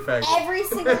 Definitely a faggot. Every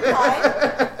single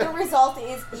time, the result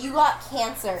is you got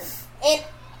cancer. And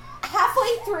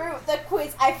halfway through the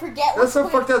quiz, I forget what That's so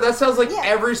quiz. fucked up. That sounds like Yeah.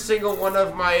 every single one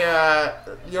of my,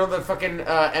 the fucking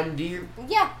MD,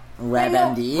 Yeah.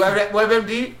 WebMD.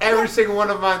 WebMD. Every single one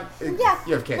of mine. Yeah.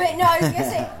 You have cancer. But no, I was gonna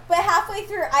say, but halfway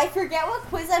through, I forget what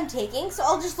quiz I'm taking, so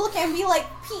I'll just look and be like,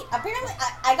 Pete, apparently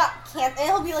I got cancer. And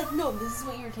he'll be like, no, this is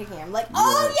what you were taking. I'm like,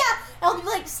 oh yeah. And I'll be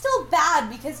like, still bad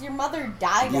because your mother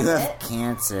died You of have it.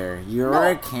 cancer. You're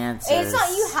No, a cancer. It's not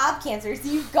you have cancer, it's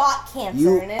you got cancer.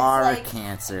 You and it's are like,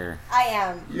 cancer. I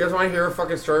am. You guys want to hear a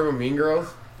fucking story about Mean Girls?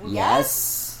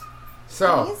 Yes.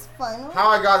 So, He's fun. how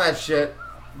I got that shit.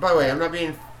 By the way,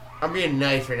 I'm being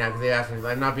nice right now because they asked me. But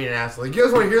I'm not being an asshole. You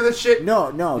guys want to hear this shit? No,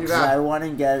 You because got- I want to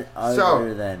get other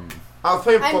So- than. I was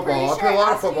playing I'm football. pretty I sure play a I lot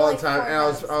of asked you, football all like, the time, 4 and I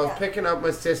was times, picking up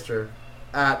my sister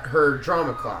at her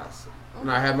drama class, and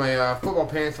I had my football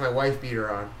pants and my wife beater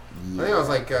on. I think I was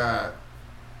like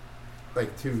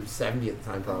 270 at the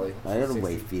time, probably. I got a 260.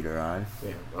 wife beater on.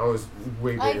 Yeah, I was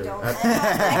way I bigger. don't. That's I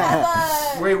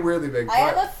have a way weirdly big. I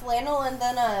have But a flannel and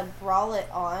then a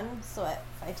bralette on, so if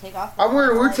I take off the I'm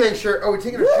wearing a flannel, Wu-Tang shirt. Oh, we're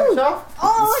taking our shirts off?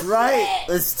 Oh, That's right. shit!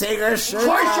 Let's take our shirts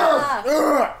My off.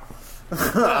 shirt!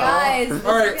 Guys,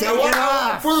 All right, Take it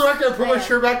off. For the record, I put my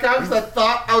shirt back on because I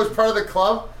thought I was part of the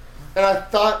club, and I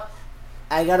thought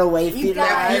I got a wife You beater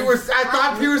guys- on. I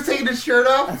thought he was taking his shirt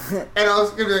off, and I was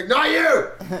gonna be like, "Not you!"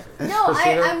 no,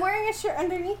 Christina? I'm wearing a shirt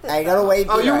underneath this. I got a wife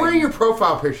beater Oh, you're on. wearing your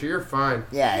profile picture. You're fine.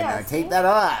 Yeah, Yeah, I know. see? Take that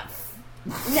off.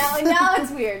 Now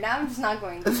it's weird. Now I'm just not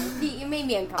going to. You made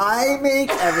me uncomfortable. I make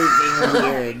everything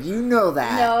weird. You know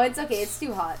that. No, it's okay. It's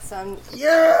too hot, so I'm.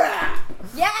 Yeah.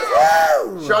 Yeah!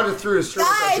 Woo! Sean just threw his shirt.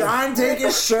 Guys! John, take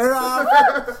his shirt off.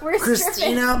 We're stripping.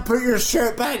 Christina, put your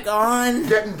shirt back on.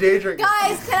 Getting day drinking.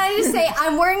 Guys, can I just say,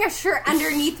 I'm wearing a shirt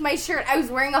underneath my shirt. I was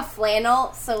wearing a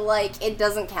flannel, so, it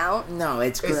doesn't count. No,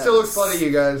 it's It gross. still looks funny,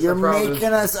 you guys. You're I promise.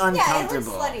 making us Yeah, it looks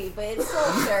uncomfortable. slutty, but it's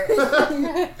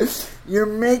still a shirt. You're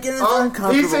making us Oh,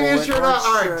 uncomfortable. he's taking his with shirt our off.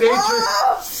 All right, shirt. day drink.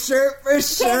 Oh! Shirt for Okay,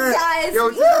 shirt. guys. Yo,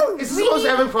 Woo! is this We the most need-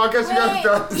 epic podcast you guys have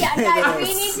done? Yeah, guys,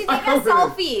 we need to take I a hope it is.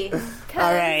 selfie. 'Cause-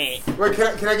 All right. Wait,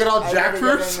 can I get all I jacked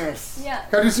gotta get first? in this. Yeah.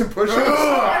 Can I do some push-ups?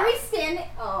 Are we standing?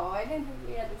 Oh, I didn't think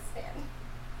we had to stand.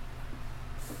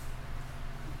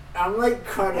 I'm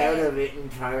cut out of it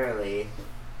entirely.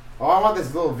 Oh, I want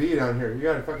this little V down here. You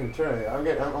gotta fucking turn it. I'm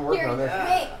working Here, on this.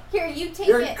 wait, here, you take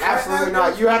You're it. Absolutely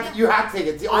not. You have to take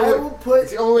it. It's the I only will way, put.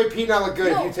 it's the only way Pete and I look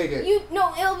good no, if you take it.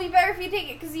 No, it'll be better if you take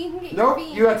it because you can get Nope, your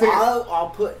bean. you have to take it. I'll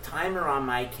put timer on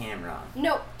my camera.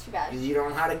 No, too bad. Because you don't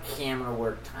know how to camera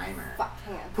work timer. Fuck,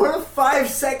 hang on. Put a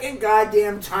 5-second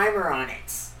goddamn timer on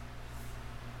it.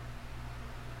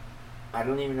 I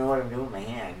don't even know what I'm doing with my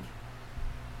hand.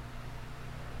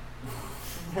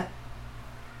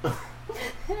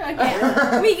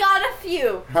 Okay, we got a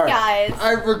few, All right. guys.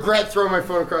 I regret throwing my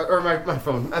phone across, or my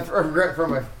phone. I regret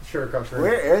throwing my shirt across the room.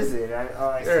 Where is it?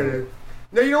 I There it is.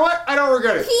 No, you know what? I don't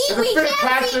regret it. Pete, It's a we fit of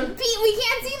can't see. passion. Pete, we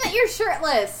can't see that you're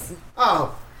shirtless.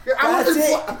 Oh. I That's wasn't,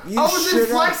 it. You I wasn't should've-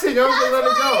 flexing. I was That's gonna let it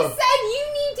why I go. said you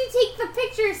need to take the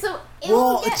picture so it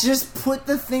Well, will get. just put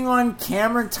the thing on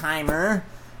camera timer,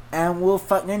 and we'll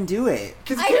fucking do it.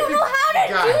 'Cause I you don't can't know be- how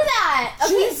to God. do that.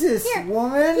 Okay, Jesus, here,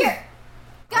 woman. here,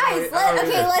 guys.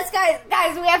 yeah.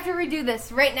 Guys, we have to redo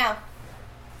this right now.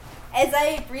 As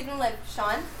I breathe and live,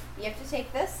 Sean, you have to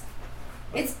take this.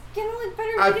 It's gonna look better.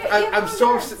 if you do it. You have I'm long so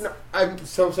arms. upset. No, I'm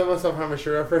so upset myself having my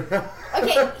shirt up right now.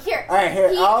 Okay, here. All right, here.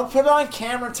 Pete, I'll put it on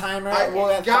camera timer. We'll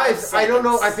have 5 guys, I don't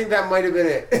know. I seconds. think that might have been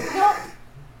it. no,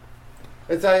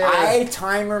 It's I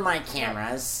timer my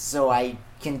cameras so I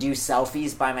can do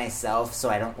selfies by myself so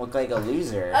I don't look like a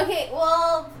loser. okay,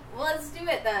 well, let's do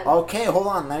it then. Okay, hold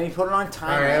on. Let me put it on all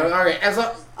timer. right. As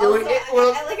long, Also, it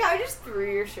will I like how I just threw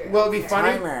your shirt. will it be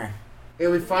funny? Timer.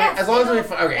 It'll be funny Yes, as long as it'll- it'll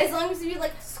be fun. Okay. As long as you do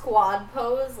like squad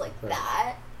pose like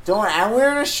that. Don't worry, I'm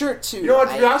wearing a shirt too. You know what?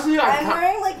 To be honest with you, I'm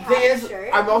wearing like half thing a is, shirt.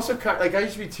 I'm also kind like I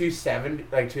used to be 270,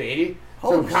 like 280. So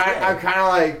Holy I'm kind shit. of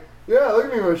like, yeah, look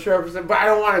at me with a shirt, but I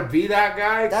don't want to be that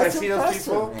guy because I That's see those impressive,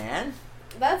 people. man.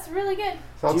 That's really good.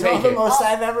 So I'll Do you know take the it. most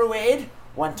I've ever weighed?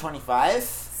 125.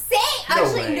 Say No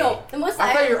actually way. no. The most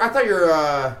I thought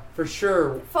you're for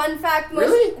sure. fun fact. Most,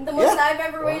 Really? The most Yeah. I've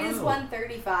ever weighed is Wow.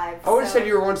 135. I would have said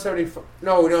you were 175.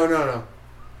 No.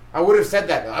 I would have said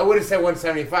that though. I would have said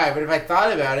 175, but if I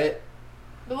thought about it,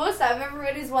 The most I've ever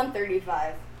weighed is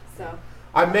 135. So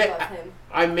I love met. him.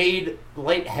 I made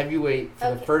light heavyweight for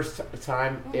the Okay. first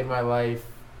time in my life.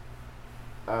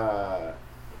 a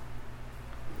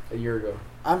year ago.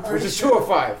 I'm Which pretty is sure.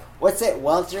 205. What's it?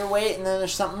 Welterweight, and then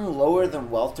there's something lower than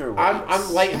welterweight.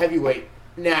 I'm light heavyweight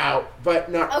now,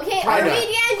 but not. Okay, are kinda. we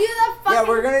gonna do the fucking? Yeah,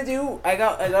 we're gonna do. I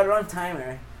got it on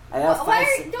timer. I got Why 5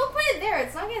 are, seconds. don't put it there.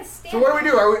 It's not gonna stand. So what do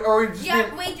we do? Are we just Yeah,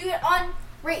 being, wait, do it on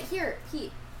right here,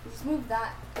 Pete. Just move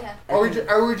that. Yeah.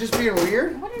 are we just being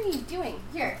weird? What are you doing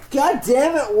here? God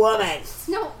damn it, woman!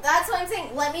 No, that's what I'm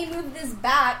saying. Let me move this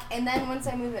back, and then once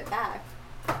I move it back.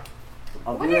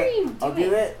 I'll What do are it. you I'll do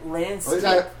doing? it landscape. What is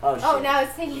that? Oh, shit. Oh, now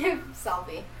it's taking a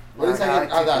selfie. What is No, that?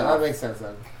 no, That makes sense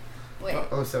then. Wait.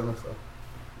 Oh, 7 so.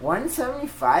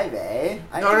 175, eh?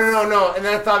 No. And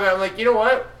then I thought about it, I'm like, you know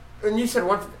what? And you said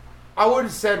I would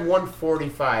have said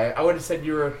 145. I would have said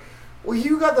you were. Well,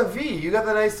 you got the V. You got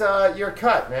the nice. Your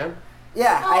cut, man.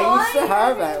 Yeah, Oh, I used to I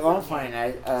have never at one point.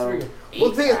 Well,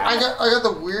 the thing is, I got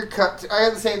the weird cut. I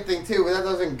got the same thing too, but that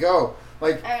doesn't go.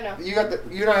 Like I don't know.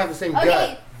 you don't have the same Okay,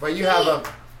 gut, but you have a.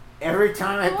 Every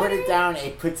time I put What? it down,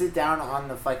 it puts it down on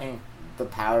the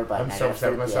power button. I'm I so gotta upset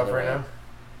put with it the myself other right way. now.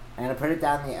 I'm gonna put it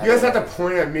down the other You guys way. have to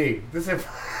point at me. This is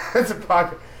it's a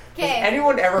podcast. Okay. Has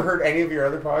anyone ever heard any of your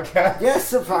other podcasts? Yeah,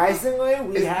 surprisingly,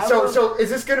 we have So them. so is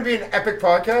this going to be an epic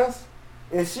podcast?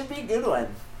 It should be a good one.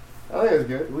 I think it's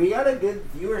good. We got a good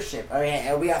viewership. Okay,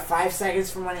 and we got 5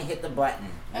 seconds from when I hit the button.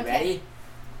 You Okay. ready?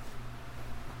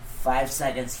 5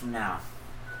 seconds from now.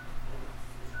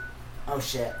 Oh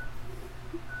shit.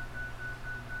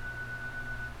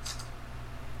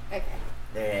 Okay.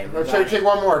 There, we No, got take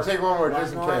one more. Take one more, one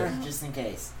just in more, case. just in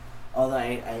case. Although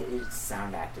it's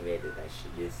sound activated, I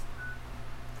should use.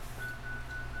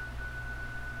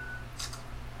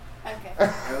 Okay.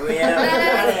 We have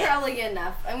That's probably good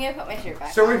enough. I'm gonna put my shirt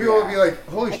back. So many on. people will be like,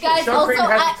 "Holy shit, Guys, Sean also, Creighton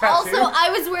has a tattoo." I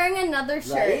was wearing another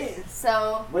shirt, Right?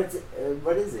 so what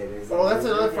is it? Is Oh, it that's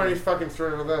another funny fucking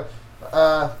story with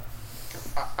that.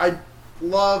 I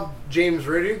love James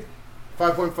Riddy,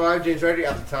 5.5 James Riddy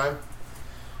at the time.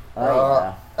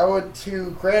 Oh I went to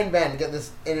Grand Bend to get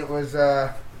this, and it was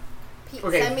Pete,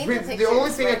 okay. send me the the pictures only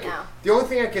thing right now. the only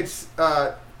thing I could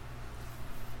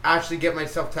actually get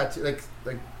myself tattooed, like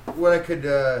what I could.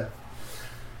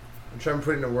 I'm trying to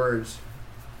put into words.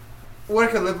 What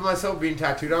I could live with myself being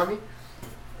tattooed on me.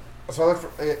 So I looked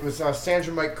for, it was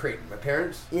Sandra Mike Creighton, my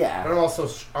parents. Yeah.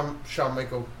 But I'm Sean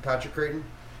Michael Patrick Creighton.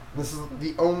 This is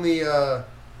the only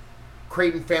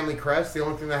Creighton family crest. The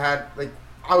only thing that had, like,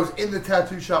 I was in the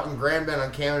tattoo shop in Grand Bend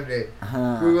on Canada Day,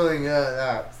 Googling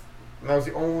that. And that was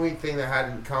the only thing that had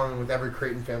in common with every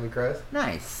Creighton family crest.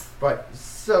 Nice. But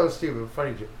so stupid,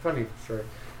 funny story.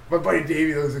 My buddy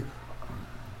Davey was like,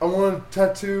 I want a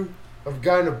tattoo of a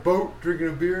guy in a boat drinking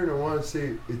a beer, and I want to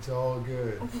say it's all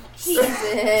good. Jesus.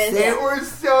 It was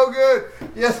so good.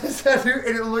 Yes, this tattoo,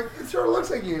 and it sort of looks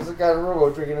like you. It's a guy in a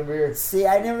rowboat drinking a beer. See,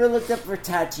 I never looked up for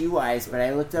tattoo wise, but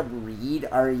I looked up Reed,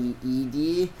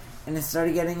 R-E-E-D, and it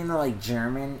started getting into like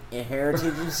German heritage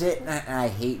and shit, and I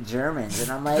hate Germans, and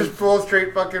I'm like, Just full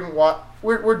straight fucking what?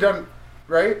 We're done,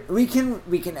 right? we can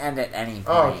end at any point.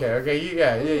 Oh, okay. You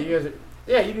guys are,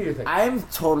 you do your thing. I'm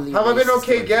totally. Have I been racist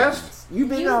okay towards guest? Germans. You've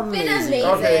been You've been amazing. amazing.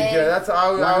 Okay, good. That's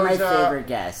One of my I was. favorite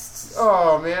guests.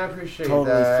 Oh man, I appreciate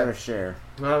totally that. for sure.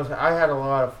 I had a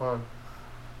lot of fun.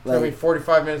 Took me Like,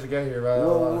 45 minutes to get here, but I had a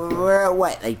lot of fun. we're at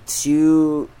what, like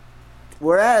 2?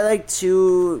 We're at like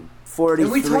 2:43.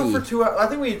 And we talked for 2 hours. I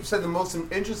think we said the most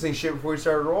interesting shit before we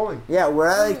started rolling. Yeah, we're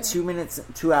at like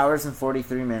 2 hours and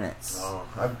 43 minutes. Oh,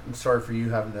 I'm sorry for you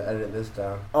having to edit this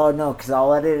down. Oh no, because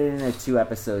I'll edit it into 2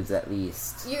 episodes at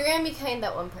least. You're gonna be cutting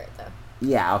that one part though.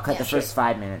 Yeah, I'll cut Yeah, the first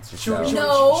 5 minutes or Should so. we-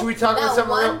 No, should we talk about that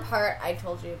something one real- part I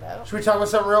told you about. Should we talk about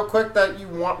something real quick that you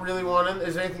really want in?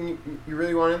 Is there anything you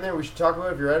really want in there we should talk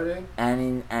about if you're editing?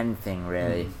 Anything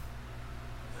really.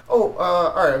 Oh,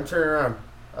 alright, I'm turning around.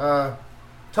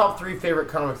 Top 3 favorite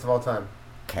comics of all time.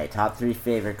 Okay, top 3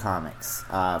 favorite comics.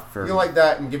 For You can like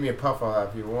that and give me a puff on that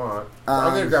if you want.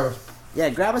 I'm gonna grab a...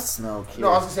 yeah, grab a smoke. Here. No,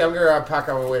 I was gonna say I'm gonna grab a pack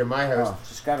on my way to my house. Oh,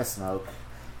 just grab a smoke.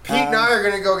 Pete and I are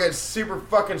gonna go get super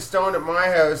fucking stoned at my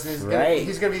house, and Right.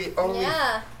 he's gonna be the only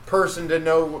Yeah. person to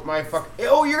know what my fuck.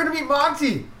 Oh, you're gonna meet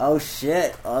Monty. Oh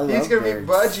shit! I He's love gonna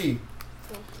birds. meet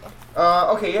Budgie.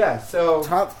 Okay, yeah. So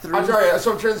Top 3. I'm sorry.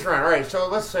 So I'm turning this around. All right. So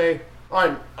let's say I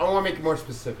want to make it more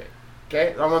specific.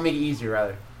 Okay, I want to make it easier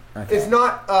rather. Okay. It's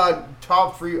not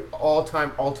top 3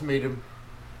 all-time ultimatum.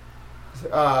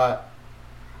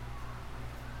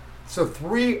 So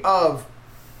 3 of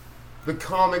the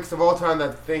comics of all time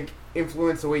that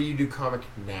influence the way you do comedy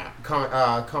now.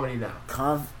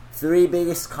 3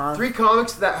 biggest 3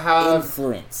 comics that have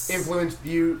influence. influenced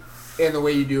you and the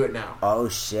way you do it now. Oh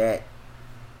shit.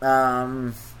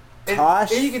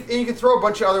 Tosh. And you can throw a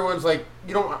bunch of other ones like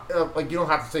you don't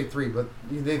have to say 3, but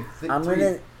I'm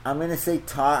three. gonna say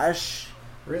Tosh.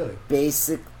 Really?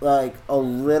 Basic, like a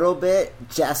little bit.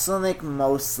 Jeselnik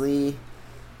mostly,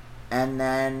 and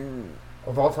then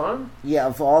Of all time?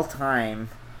 of all time.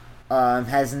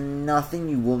 Has nothing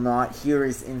you will not hear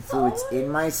his influence in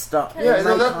my stuff. Yeah,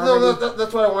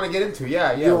 that's what I want to get into.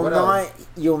 Yeah.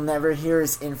 You'll never hear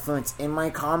his influence in my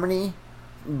comedy,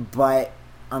 but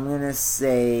I'm gonna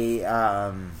say,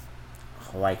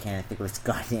 why can't I think of his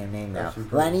goddamn name now?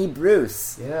 Lenny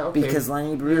Bruce. Yeah, okay. Because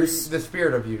Lenny Bruce, the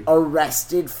spirit of you,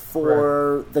 arrested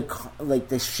for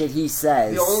the shit he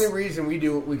says. The only reason we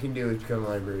do what we can do is become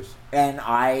Lenny Bruce. And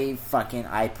I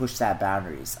push that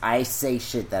boundaries. I say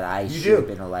shit that I should have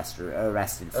been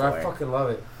arrested for. And I fucking love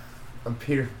it. I'm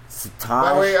Peter. Tosh.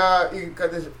 By the way, you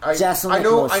got this. I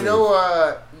know.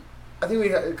 I think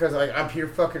because I'm Peter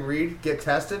fucking Reed. Get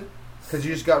tested because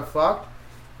you just got fucked.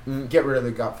 Get rid of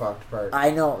the got fucked part. I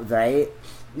know, right?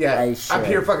 Yeah, I'm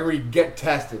Peter fucking Reed. Get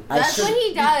tested. That's what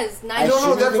he does. I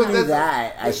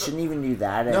shouldn't even do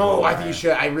that. No, I think you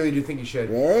should. I really do think you should.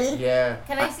 Really? Yeah.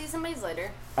 Can I see somebody's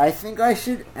lighter? I think I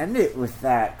should end it with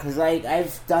that because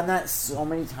I've done that so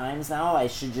many times now. I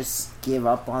should just give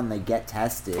up on the get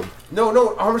tested. No,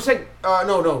 100%.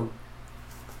 No.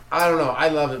 I don't know. I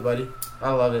love it, buddy.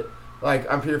 I love it.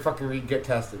 Like, I'm Peter fucking Reed. Get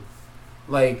tested.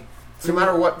 Like, no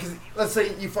matter what. Because let's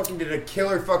say you fucking did a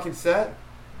killer fucking set,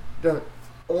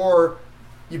 or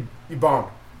you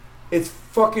bombed. It's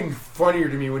fucking funnier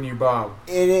to me when you bomb.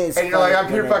 It is. And you're like, I'm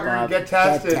Peter fucking Reed. Get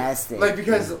tested. Like,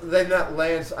 because then that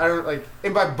lands. I don't like.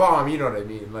 And by bomb, you know what I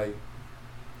mean. Like,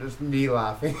 just me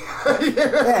laughing.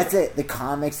 That's it. The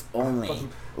comics only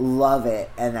love it,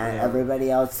 and then everybody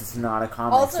else is not a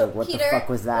comic. Also, so what Peter, the fuck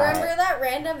was that? Remember that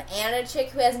random Anna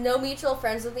chick who has no mutual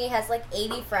friends with me, has like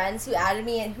 80 friends, who added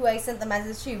me and who I sent the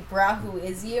message to, bruh, who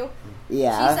is you?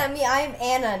 Yeah. She sent me, I'm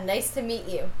Anna, nice to meet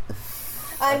you.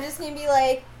 I'm just gonna be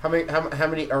like... How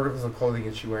many articles of clothing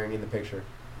is she wearing in the picture?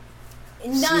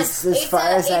 None. She's, as far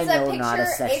as I know, not a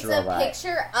sexual It's a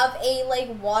picture of a, like,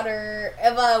 water,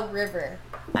 of a river.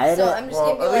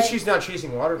 At least she's not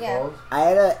chasing waterfalls. Yeah. I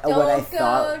had Don't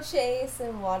go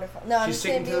chasing waterfalls. No, I'm just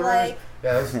gonna be like,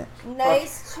 nice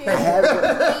to meet you.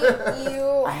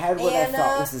 I had what Anna, I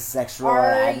thought was a sexual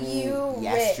are you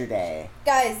yesterday. Rich?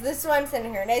 Guys, this is what I'm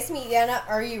sending her. Nice to meet you, Anna.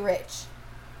 Are you rich?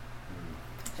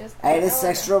 I had a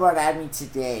sexual robot add me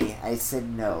today. I said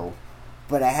no.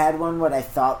 But I had one what I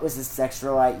thought was a sex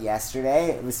robot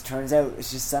yesterday. Turns out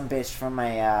it's just some bitch from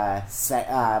my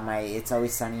my It's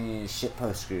Always Sunny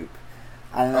shitpost group.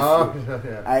 I don't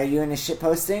know. Are you into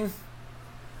shitposting?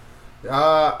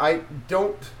 I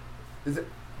don't.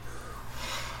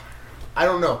 I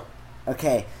don't know.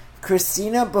 Okay,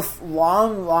 Christina.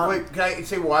 Long. Wait, can I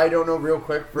say why I don't know real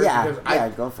quick? First? Yeah,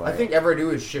 go for it. I think ever I do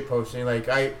is shitposting. Like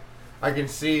I can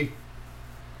see.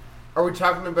 Are we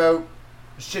talking about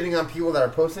shitting on people that are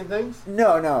posting things?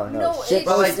 No.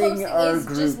 Shitposting are is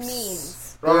groups. Just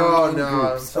memes. Oh no!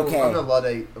 Groups. Okay. I'm a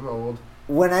Luddite. I'm old.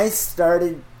 When I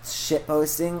started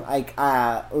shitposting, like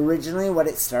originally, what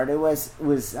it started was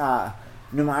no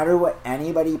matter what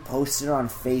anybody posted on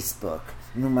Facebook,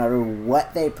 no matter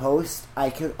what they post, I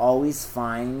could always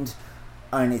find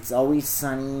an It's Always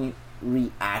Sunny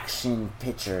reaction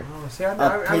picture. Oh, see, I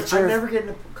never get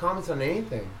into comments on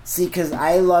anything. See, because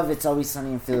I love It's Always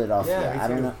Sunny in Philadelphia. Yeah, I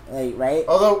don't know, like, right?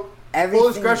 Although,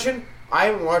 full discretion, I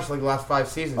haven't watched like the last 5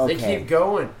 seasons. Okay. They keep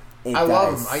going. I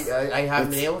love them. I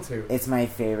haven't been able to. It's my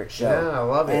favorite show. Yeah, I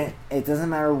love it. And it doesn't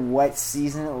matter what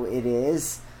season it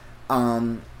is.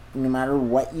 No matter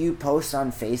what you post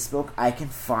on Facebook, I can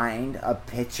find a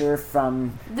picture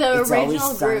from the It's original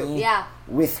Always Sunny group. Yeah,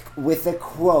 with a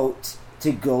quote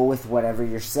to go with whatever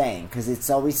you're saying, because It's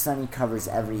Always Sunny covers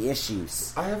every issue.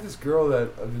 I have this girl that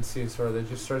I've been seeing that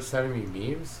just starts sending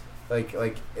me memes, like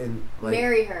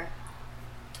marry her.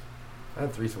 I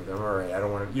had threesome with them. All right, I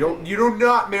don't want to. You do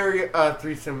not marry a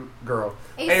threesome girl.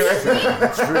 Excuse me.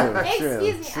 True.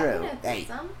 Excuse me. I've been a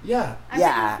threesome. Yeah.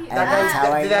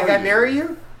 Did that guy marry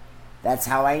you? That's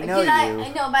how I know you. I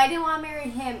know, but I didn't want to marry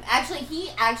him. Actually, he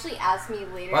asked me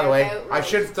later. By the way, I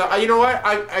should. You know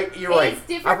what? You're right.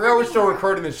 I forgot we're still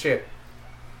recording this shit.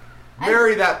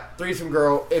 Marry that threesome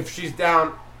girl if she's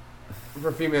down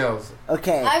for females.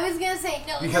 Okay. I was gonna say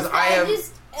no because I am. It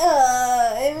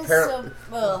was so.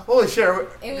 Holy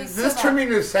shit! Does this turn me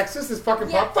into a sexist? This fucking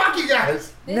fuck you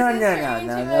guys. No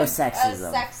sexism.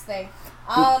 A sex thing.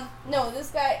 No,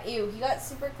 this guy, he got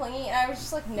super clingy, and I was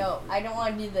just like, no, I don't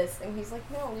want to do this. And he's like,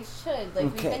 no, we should.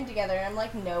 Like, we've been together. And I'm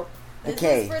like, nope. This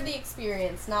is for the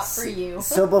experience, not for you.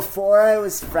 So before I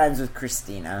was friends with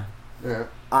Christina,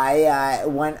 Yeah.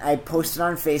 When I posted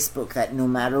on Facebook that no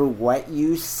matter what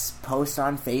you post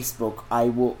on Facebook, I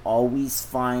will always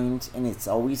find, and it's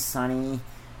always sunny.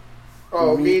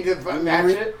 Oh, me to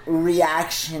match it?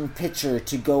 Reaction picture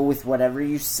to go with whatever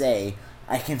you say.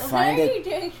 I can find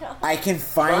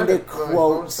a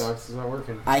quote. Sucks. It's not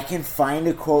working. I can find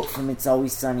a quote from It's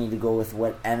Always Sunny to go with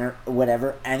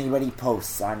whatever anybody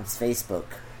posts on Facebook.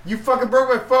 You fucking broke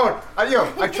my phone.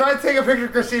 I tried to take a picture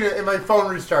of Christina and my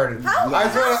phone restarted. How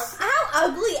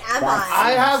ugly am I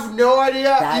I? have no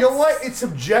idea. You know what? It's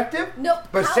subjective. Nope.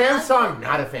 But Samsung,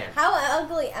 not a fan. How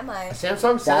ugly am I?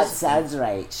 Samsung That says... sounds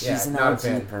right. She's an not a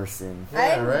fan. LG person.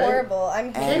 I'm right? horrible. I'm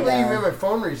I can't believe you made my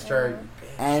phone restart.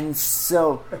 And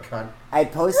so God. I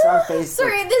posted on Facebook.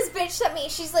 Sorry, this bitch sent me.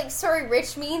 She's like, sorry,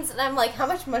 rich means, and I'm like, how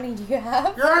much money do you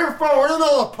have? You're on your phone. We're in the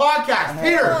middle of a podcast.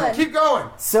 Peter, on. keep going.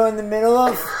 So in the middle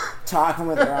of talking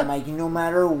with her, I'm like, no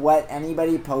matter what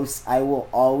anybody posts, I will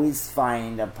always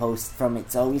find a post from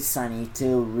It's Always Sunny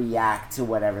to react to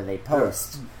whatever they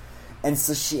post. And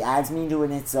so she adds me to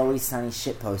an It's Always Sunny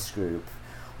shitpost group.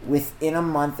 Within a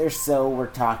month or so, we're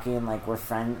talking, like,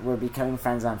 we're becoming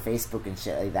friends on Facebook and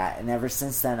shit like that. And ever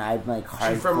since then, I'm like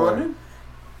hardcore. She's from London?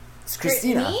 It's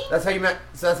Christina. Me? That's how you met.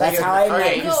 So That's how I met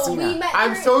okay. Christina. No, we met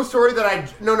I'm through- so sorry that I...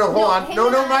 No, hold on. him No,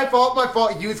 and I- my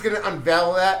fault. You was going to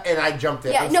unveil that, and I jumped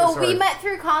in. Yeah, I'm no, so sorry. we met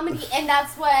through comedy, and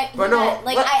that's what he But no, met.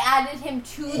 Like, let- I added him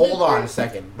to the Hold on group. a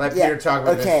second. Let Yeah, Peter talk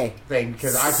about okay. this thing,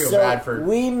 because I feel So bad for...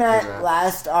 we doing met that.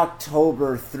 last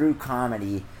October through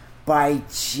comedy. By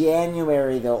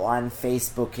January, though, on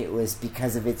Facebook, it was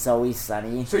because of It's Always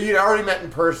Sunny. So you'd already met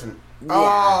in person. Yeah.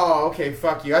 Oh, okay,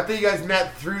 fuck you. I thought you guys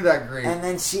met through that group. And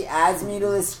then she adds me to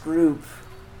this group.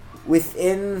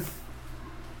 Within,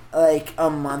 like, a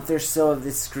month or so of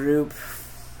this group,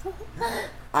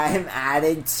 I am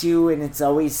added to an It's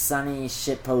Always Sunny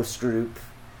shitpost group.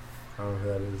 Oh,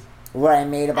 that is... Where I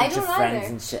made a bunch don't of friends either.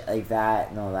 and shit like that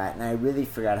and all that. And I really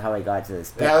forgot how I got to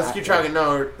this. But Yeah, let's keep tracking.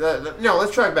 No,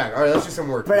 let's track back. All right, let's do some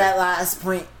work. But at last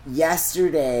point,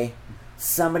 yesterday,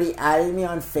 somebody added me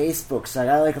on Facebook. So I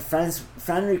got like a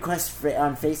friend request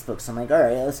on Facebook. So I'm like,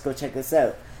 alright, let's go check this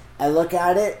out. I look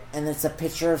at it, and it's a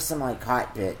picture of some like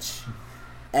hot bitch.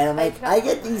 And I'm like, I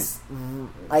get these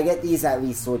at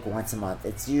least like once a month.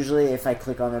 It's usually if I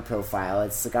click on their profile,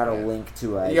 it's got a link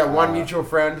to a. You got one mutual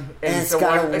friend, and it's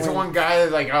the one guy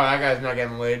that's like, oh, that guy's not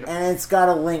getting laid. And it's got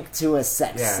a link to a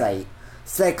sex Yeah. site.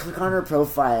 So I click on her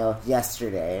profile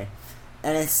yesterday,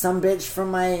 and it's some bitch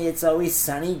from my It's Always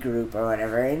Sunny group or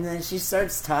whatever, and then she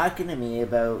starts talking to me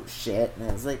about shit,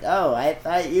 and it's like, oh, I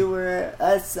thought you were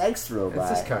a sex robot.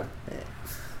 It's this cunt.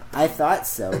 I thought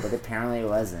so, but apparently it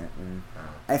wasn't. And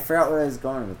I forgot where I was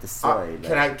going with the story.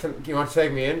 Can you want to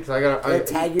tag me in? Because I got to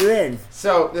tag you in.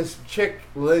 So this chick,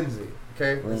 Lindsay,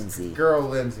 okay, Lindsay. This girl,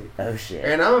 Lindsay, Oh shit.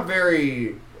 and I'm a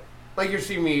very, like, you're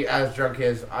seeing me as drunk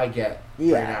as I get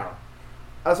Yeah. right now.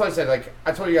 That's why I said, like,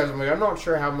 I told you guys, I'm like, I'm not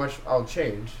sure how much I'll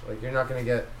change. Like, you're not gonna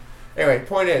get. Anyway,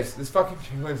 point is, this fucking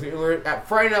chick, Lindsay, we're at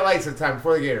Friday Night Lights at the time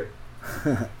before the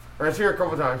Gator. I see her a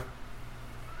couple times,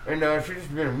 and she's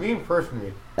just been a mean person to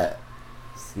me.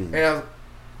 Excuse And me. I was,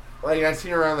 like, I've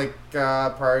seen her around, like,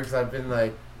 parks. I've been,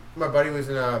 like, my buddy was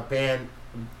in a band,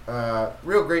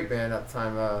 real great band at the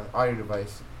time, Audio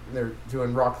Device. They're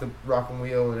doing Rock and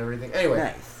Wheel and everything. Anyway,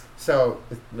 Nice. so,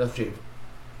 that's cheap.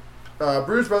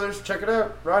 Bruise Brothers, check it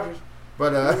out, Rogers.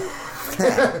 But,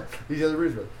 these are the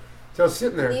Bruise Brothers. So I was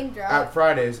sitting there Name drop. at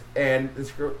Fridays, and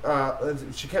this girl,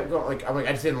 she kept going, like, I'm like,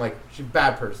 I just didn't like, she's a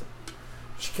bad person.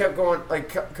 She kept going, like,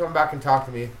 coming back and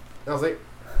talking to me. And I was like,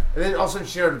 and then all of a sudden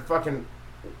she started fucking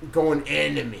going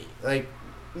into me, like,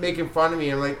 making fun of me.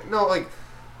 I'm like, no, like,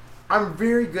 I'm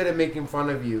very good at making fun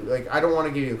of you. Like, I don't want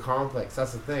to give you a complex.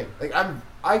 That's the thing. Like,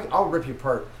 I'll rip you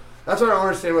apart. That's what I don't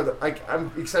understand with, like, I'm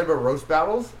excited about roast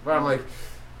battles, but I'm like,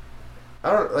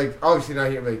 I don't, like, obviously not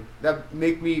here, but like, that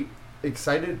make me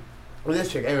excited with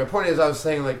this chick. Anyway, my point is, I was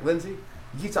saying, like, Lindsay,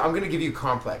 I'm going to give you a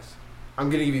complex. I'm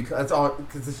going to give you, that's all,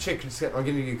 because this chick just said, I'm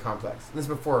going to give you a complex. And this is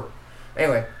before,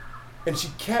 anyway, and she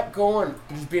kept going,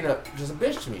 just being just a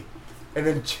bitch to me. And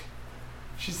then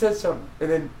she said something, and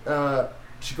then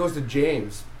she goes to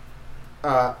James,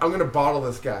 I'm going to bottle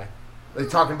this guy. Like,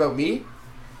 talking about me.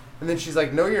 And then she's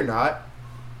like, no, you're not.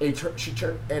 And she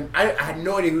turned, and I had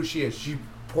no idea who she is. She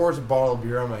pours a bottle of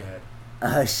beer on my head.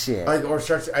 Oh shit. Like, or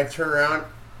starts, I turn around,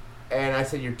 and I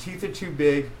said, your teeth are too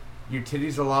big, your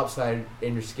titties are lopsided,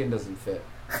 and your skin doesn't fit.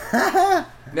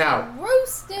 Now,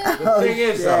 Roasted. the thing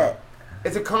is, shit. though,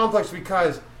 it's a complex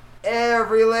because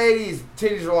every lady's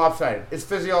titties are lopsided. It's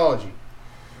physiology.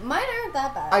 Mine aren't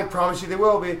that bad. I promise you they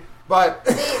will be, but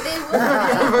they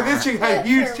will. but this chick had Look,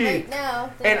 huge here, teeth. right now.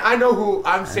 And I know who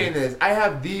I'm saying this. I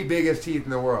have the biggest teeth in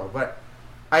the world, but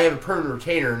I have a permanent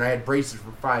retainer, and I had braces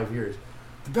for 5 years.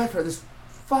 The best part, this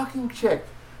fucking chick.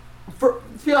 To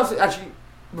be honest, actually,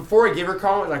 before I gave her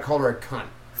comments, I called her a cunt.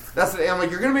 That's the, I'm like,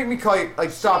 you're gonna make me call you, like,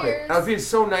 stop it. And I was being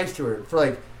so nice to her for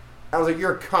like, I was like,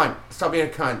 you're a cunt. Stop being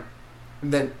a cunt.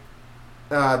 And then,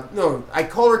 no, I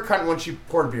called her a cunt when she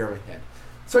poured beer on my head.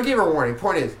 So I gave her a warning.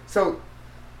 Point is, so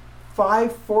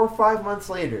 4 or 5 months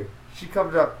later, she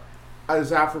comes up at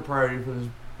this after party for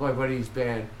my buddy's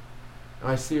band,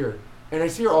 and I see her. And I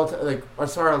see her all the time, like, I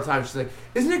saw her all the time. She's like,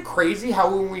 isn't it crazy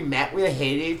how when we met, we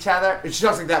hated each other? And she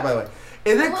talks like that, by the way.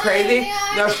 Isn't it crazy?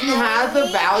 No, she has the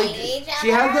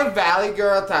Valley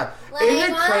Girl type.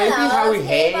 Isn't it crazy how we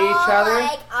hate each other?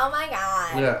 Like, oh my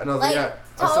god. Yeah, and I was like, yeah.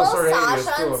 I Total still sort of hated it.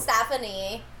 Sasha and Cool.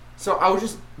 Stephanie. So I was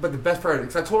just, but the best part,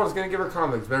 because I told her I was going to give her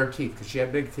compliments, better teeth, because she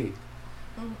had big teeth.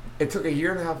 It took a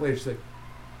year and a half later, she's like,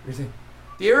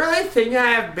 do you really think I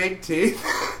have big teeth?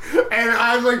 And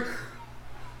I'm like,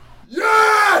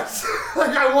 yes!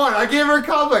 Like I won. I gave her a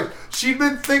compliment. She'd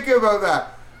been thinking about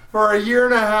that for a year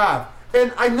and a half.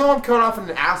 And I know I'm coming off an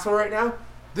asshole right now.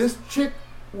 This chick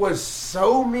was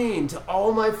so mean to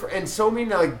all my friends, and so mean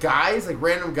to like guys, like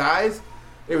random guys.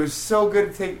 It was so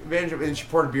good to take advantage of it, and she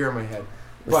poured a beer on my head.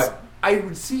 But I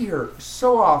would see her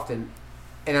so often,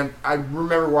 and I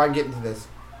remember why I'm getting to this.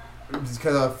 It's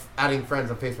because of adding friends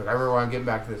on Facebook. I remember why I'm getting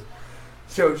back to this.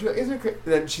 So she, isn't it crazy?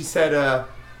 Then she said,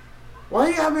 why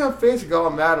do you have me on Facebook all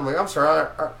mad? I'm like, I'm sorry.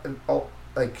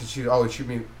 Like, cause she'd always shoot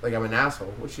me like I'm an asshole,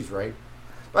 which she's right.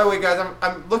 By the way, guys,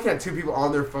 I'm looking at 2 people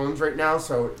on their phones right now,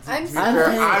 so I'm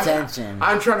paying attention.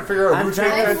 I'm trying to figure out I'm who's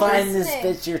trying paying to attention. find this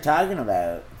bitch you're talking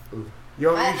about. Yo,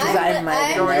 Because I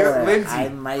might know her. Lindsay. I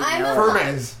might I'm know a- her.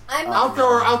 Fernez. I'm I'll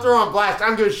throw her on blast. I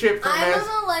don't give a shit, I'm Fernez.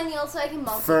 a millennial, so I can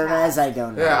multitask. Fernez, I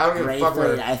don't know. Yeah, I don't give a fuck with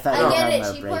Braithwaite, her. I thought I you were get talking it.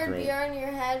 about She poured Braithwaite. beer on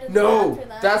your head. And No, after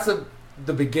that. that's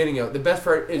the beginning of it. The best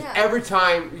part is Yeah. every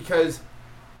time, because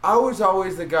I was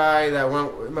always the guy that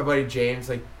went with my buddy James,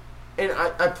 like, and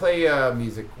I play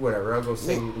music, whatever. I'll go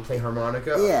sing and play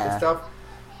harmonica Yeah. and stuff.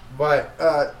 But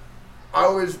I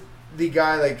was the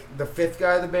guy, like, the 5th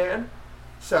guy of the band.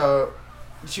 So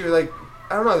she was like,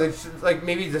 I don't know, they just, like,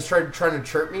 maybe just started trying to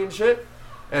chirp me and shit.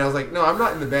 And I was like, no, I'm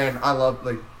not in the band. I love,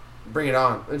 like, bring it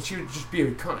on. And she would just be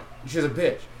a cunt. She was a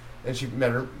bitch. And she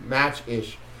met her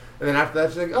match-ish. And then after that,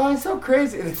 she's like, oh, it's so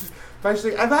crazy. And she's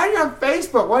like, I've had you on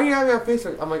Facebook. Why do you have me on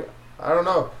Facebook? I'm like, I don't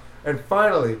know. And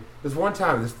finally, this one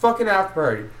time, this fucking after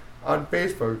party on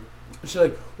Facebook, she's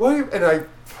like, what are you... And I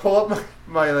pull up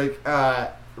my like,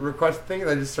 request thing, and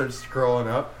I just started scrolling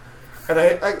up. And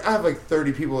I have like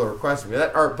 30 people that requested me.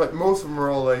 But most of them are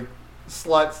all like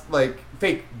sluts, like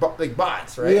fake, like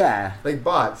bots, right? Yeah. Like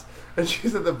bots. And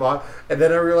she's at the bot. And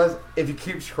then I realized if you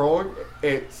keep scrolling,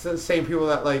 it's the same people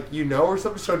that like you know or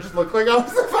something. So it just looked like I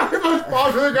was the fucking most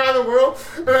popular guy in the world.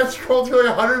 And I scrolled through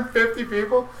like 150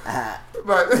 people.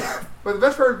 But the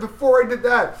best part, before I did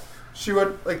that, she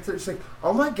went like, she's like,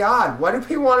 oh my god, why do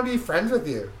people want to be friends with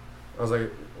you? I was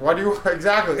like, why do you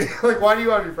exactly? Like, why do you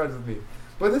want to be friends with me?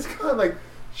 But this guy, like,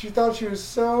 she thought she was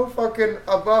so fucking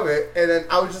above it, and then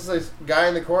I was just this guy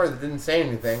in the corner that didn't say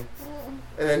anything.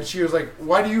 And then she was like,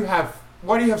 why do you have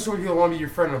so many people want to be your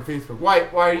friend on Facebook? Why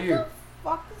are you?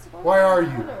 Why are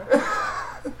you?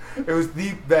 It was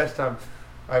the best time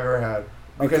I've ever had.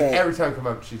 Because Okay. every time I come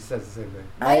up, she says the same thing.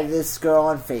 I have this girl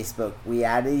on Facebook. We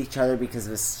added each other because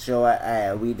of a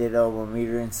show we did when we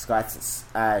were in Scott's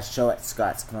show at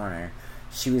Scott's Corner.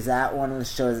 She was at one of the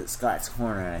shows at Scott's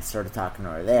Corner, and I started talking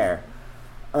to her there.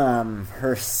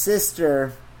 Her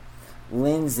sister,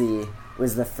 Lindsay,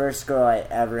 was the first girl I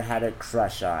ever had a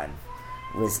crush on.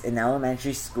 Was in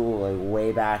elementary school, like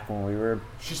way back when we were.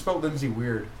 She spelled Lindsay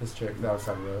weird, this chick that I was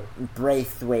talking about.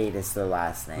 Braithwaite is the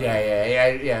last name.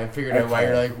 Yeah, I figured out why Okay.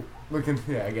 you're like looking.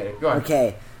 Yeah, I get it. Go on.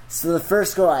 Okay, so the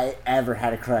first girl I ever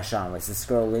had a crush on was this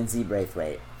girl, Lindsay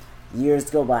Braithwaite. Years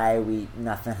go by,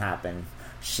 nothing happened.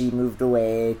 She moved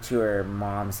away to her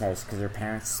mom's house because her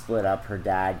parents split up. Her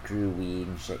dad grew weed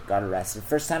and shit, got arrested.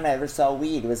 First time I ever saw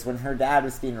weed was when her dad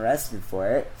was being arrested for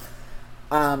it.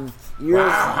 Wow,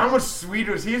 how much weed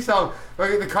was he selling?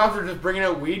 Like the cops were just bringing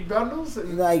out weed bundles?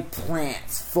 And Like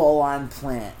plants, full on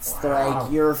plants. They're Wow.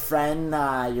 like, your friend's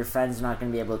not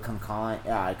gonna be able to come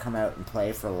out and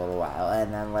play for a little while,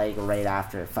 and then like right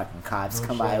after, fucking cops Oh,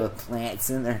 come by shit. with plants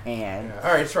in their hand. yeah.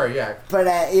 All right, sorry, yeah. But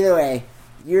either way,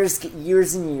 years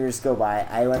and years go by.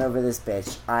 I went over this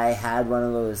bitch. I had one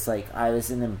of those, like, I was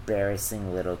an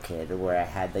embarrassing little kid where I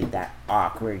had like that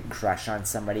awkward crush on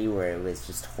somebody where it was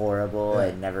just horrible Yeah.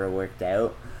 and never worked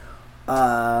out.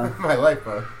 My life,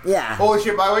 bro. Yeah. Holy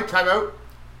shit! By the way, time out.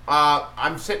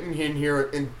 I'm sitting in here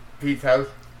in Pete's house,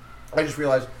 I just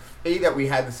realized, A, that we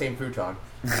had the same futon.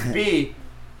 B,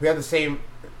 we had the same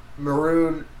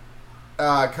maroon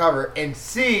cover. And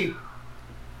C,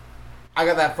 I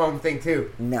got that foam thing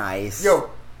too. Nice. Yo,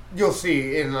 you'll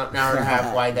see in an hour and a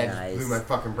half why that Nice. blew my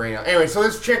fucking brain out. Anyway, so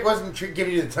this chick wasn't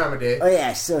giving you the time of day. Oh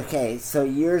yeah, so okay, so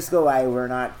years go by, we're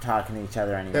not talking to each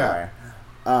other anymore.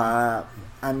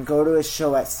 I'm going to a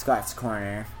show at Scott's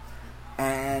Corner,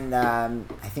 and I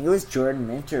think it was Jordan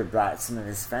Minter brought some of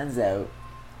his friends out,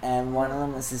 and one of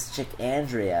them was this chick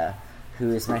Andrea,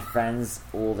 who is my friend's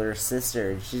older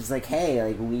sister. And she's like, hey,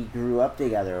 like we grew up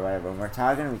together or whatever, and we're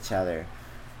talking to each other.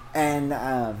 And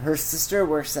her sister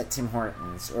works at Tim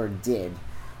Hortons, or did.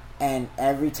 And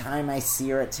every time I see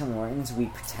her at Tim Hortons, we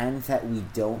pretend that we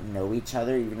don't know each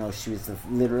other, even though she was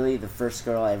literally the first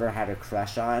girl I ever had a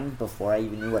crush on before I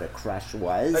even knew what a crush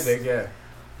was. I did, yeah.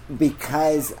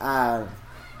 Because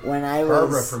when I was...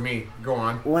 Barbara for me. Go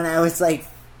on. When I was like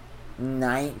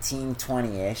 19,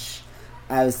 20-ish,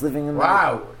 I was living in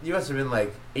Wow. You must have been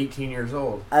like 18 years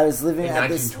old. I was living in at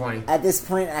 1920. At this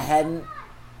point, I hadn't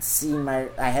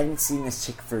seen this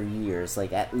chick for years,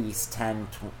 like at least 10,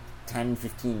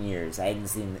 15 years. I hadn't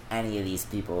seen any of these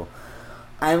people.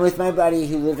 I'm with my buddy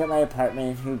who lived at my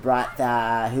apartment, who brought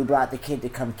the kid to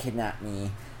come kidnap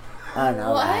me. I don't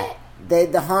know What?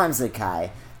 that. The Hamza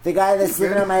guy. The guy that's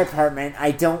living at my apartment,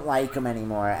 I don't like him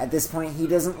anymore. At this point, he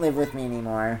doesn't live with me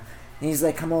anymore. And he's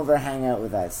like, come over, hang out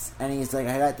with us. And he's like,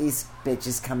 I got these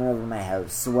bitches coming over to my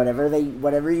house. So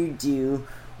whatever you do,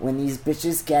 when these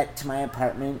bitches get to my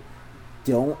apartment,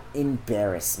 don't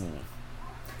embarrass me.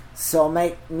 So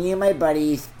me and my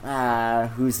buddy,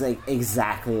 who's like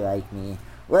exactly like me,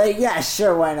 we're like, yeah,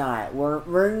 sure, why not?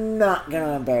 We're not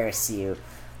gonna embarrass you.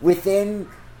 Within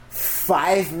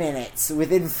 5 minutes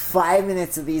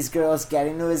of these girls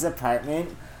getting to his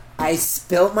apartment, I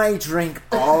spilt my drink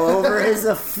all over his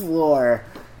floor.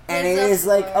 And it is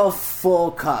like a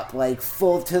full cup, like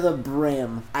full to the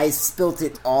brim. I spilt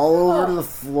it all over the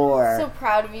floor. So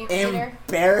proud of you, Peter.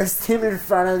 Embarrassed him in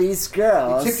front of these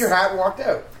girls. You took your hat and walked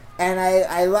out. And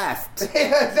I left.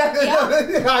 Yeah, exactly.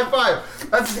 Yeah. High five.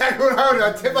 That's exactly what I would do.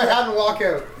 I'd tip my hat and walk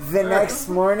out. The next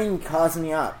morning, he calls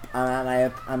me up. I'm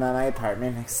at my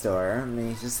apartment next door, and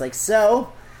he's just like,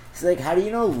 so? He's like, how do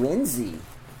you know Lindsay?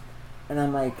 And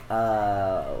I'm like,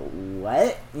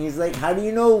 what? And he's like, how do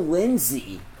you know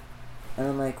Lindsay? And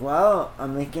I'm like, well,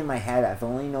 I'm thinking in my head, I've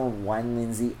only known one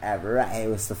Lindsay ever. It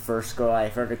was the first girl I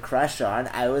ever had a crush on.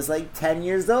 I was like 10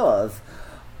 years old.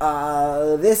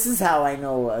 This is how I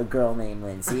know a girl named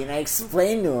Lindsay. And I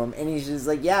explained to him, and he's just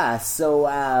like, yeah, so,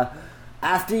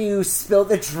 after you spilled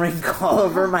the drink all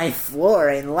over my floor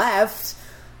and left,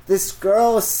 this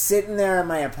girl sitting there in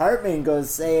my apartment and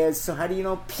goes, so how do you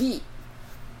know Pete?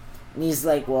 And he's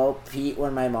like, well, Pete,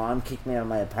 when my mom kicked me out of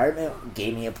my apartment,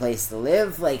 gave me a place to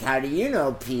live. Like, how do you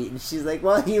know Pete? And she's like,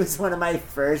 well, he was one of my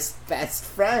first best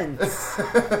friends.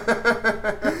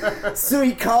 So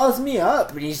he calls me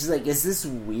up, and he's just like, is this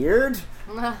weird?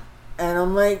 And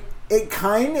I'm like, it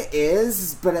kind of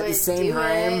is, but at the same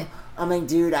time, I'm like,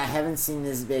 dude, I haven't seen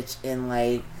this bitch in,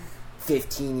 like,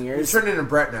 15 years. You turned into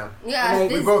Brett now. Yeah, Like,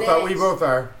 this We both bitch. are. We both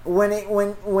are. When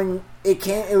it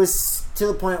came, it was to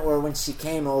the point where when she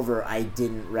came over, I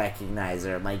didn't recognize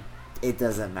her. I'm like, it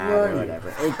doesn't matter, Right.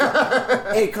 whatever.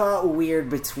 It got weird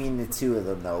between the two of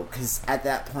them, though, because at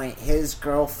that point, his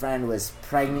girlfriend was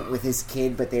pregnant with his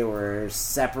kid, but they were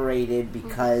separated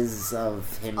because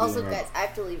of him Also, being guys, I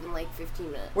have to leave in like 15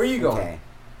 minutes. Where are you going? Okay.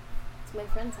 It's my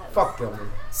friend's house. Fuck Dylan.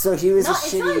 So he was No, a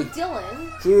it's shitty... not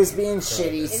Dylan. He was being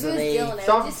shitty, If so it was they... Dylan, I would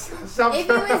Stop. just... Stop. If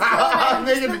it was Dylan, I I'm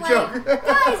would just making been a joke. like,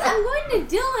 guys, I'm going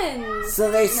to Dylan's. So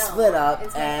they No, split up,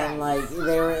 it's my and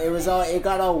friend's. like it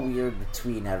got all weird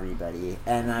between everybody,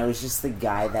 and I was just the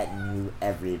guy that knew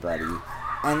everybody.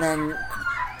 And then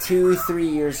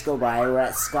 2-3 years go by, we're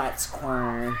at Scott's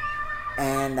Corner,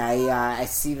 and I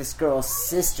see this girl's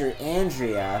sister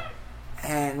Andrea,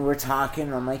 and we're talking.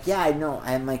 And I'm like, yeah, I know.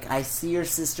 I'm like, I see your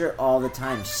sister all the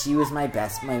time. She was one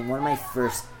of my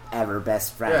first ever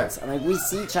best friends. Yeah. I'm like, we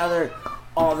see each other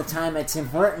all the time at Tim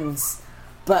Hortons.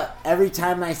 But every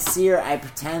time I see her, I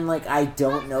pretend like I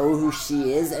don't know who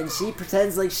she is, and she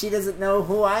pretends like she doesn't know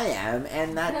who I am,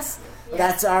 and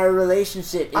that's our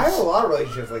relationship. I have a lot of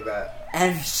relationships like that.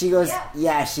 And she goes, Yeah.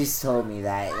 yeah, she's told me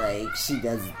that, like, she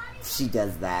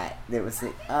does that. And it was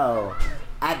like, oh.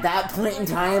 At that point in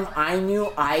time,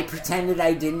 I pretended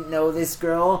I didn't know this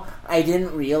girl. I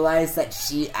didn't realize that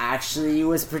she actually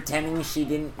was pretending she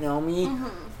didn't know me.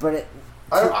 But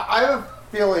I have a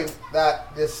feeling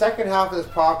that the second half of this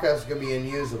podcast is going to be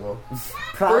unusable.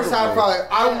 probably. First half, probably.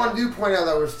 I want to point out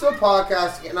that we're still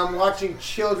podcasting, and I'm watching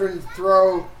children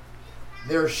throw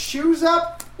their shoes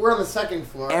up. We're on the second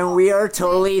floor. And we are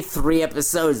totally 3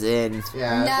 episodes in.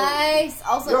 Yeah. Nice.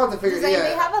 Also, You don't have to figure- does anybody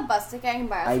yeah. have a bus ticket I can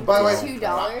buy? I By the way, $2.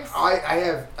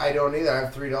 I don't either. I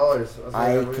have $3.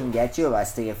 I can get you a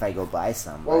bus ticket if I go buy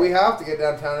some. Well, we have to get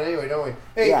downtown anyway, don't we?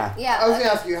 Hey, Yeah. Yeah, I was gonna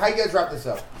ask you, how you guys wrap this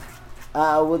up?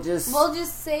 We'll just We'll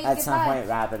just say at goodbye. some point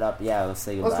wrap it up. Yeah, we'll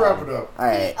say goodbye. Let's wrap it up. All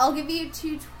right. I'll give you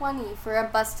 $2.20 for a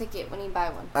bus ticket when you buy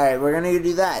one. All right, we're gonna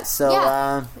do that. So,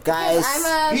 Yeah. guys,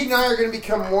 Pete and I are gonna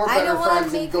become more I better don't wanna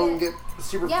friends and make go it- and get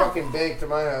super Yeah. fucking baked to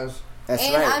my house. that's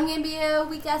and right. I'm gonna be a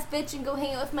weak ass bitch and go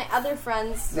hang out with my other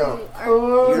friends. No. who aren't-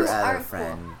 Your who other aren't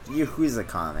friend, you who's a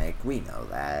comic. We know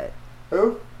that.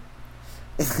 Who?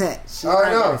 She's Oh, not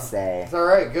I know. gonna say. It's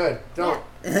alright, good. Don't.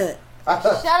 I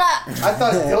Cool. thought, Shut up. I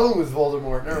thought Dylan was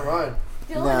Voldemort. Never mind.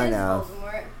 Dylan is No.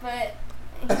 Voldemort, but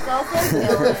he's also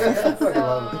Dylan.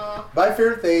 So My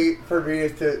favorite thing for me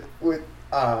is Dylan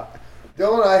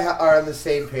and I are on the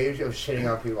same page of shitting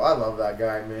on people. I love that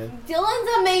guy, man. Dylan's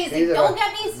amazing. He's a- Don't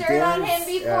get me started on him Dylan's-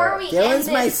 before we Dylan's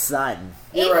end my this. son.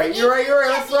 You're right.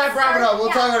 Let's wrap it up. We'll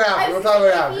talk it out. We'll talk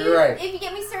it out. You're right. If you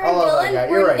get me started I on love that Dylan, guy.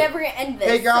 You're we're right. never gonna end this.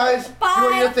 Hey guys, So, do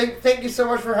what you bye. think. Thank you so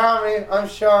much for having me. I'm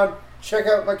Sean. Check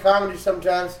out my comedy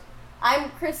sometimes.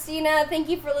 I'm Christina. Thank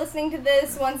you for listening to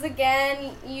this once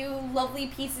again, you lovely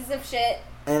pieces of shit.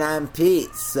 And I'm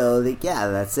Pete. So, yeah,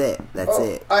 that's it. That's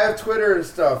it. I have Twitter and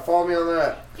stuff. Follow me on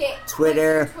that. Okay.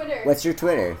 Twitter. What's your Twitter? What's your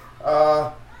Twitter?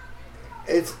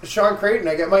 It's Sean Creighton.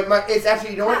 I get my. It's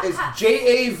actually, you know what? It's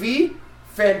JAV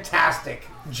Fantastic.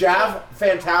 Jav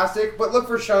Fantastic. But look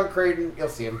for Sean Creighton. You'll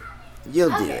see him. You'll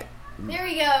do Okay. it. There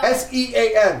we go.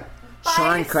 SEAN. Bye,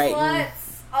 Sean Creighton. sluts.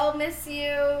 I'll miss you.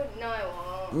 No, I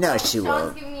won't. No, she Sean's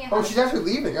won't. giving me a Oh, hug. she's actually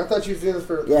leaving. I thought she was doing this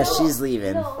for. Yeah, No, she's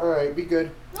leaving. No, Alright, be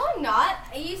good. no, I'm not.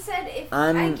 You said if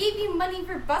I'm- I gave you money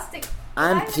for busting.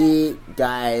 I'm Pete,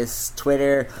 guys.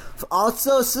 Twitter.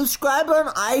 Also, subscribe on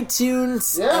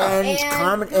iTunes Yeah. and And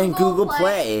comment and Google Google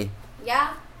Play Yeah,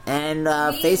 and We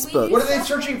Facebook. What are they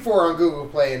searching for on Google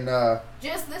Play? And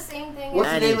just the same thing. what's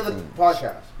as the name of the Anything.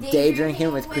 podcast? Day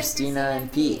Drinking with Christina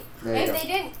and Pete. There you If go. they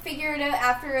didn't figure it out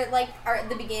after at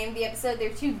the beginning of the episode, they're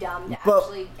too dumb to But-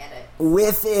 actually get it.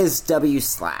 With is W/.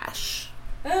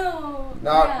 Oh.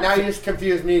 Now, yeah. now you just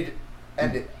confused me.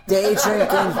 End it. Day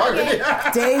Drinking. Okay.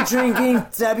 Day Drinking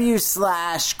W/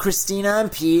 Christina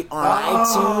and Pete on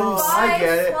iTunes. I Bye,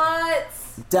 get it.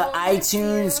 sluts. The I'll miss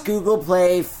iTunes, you. Google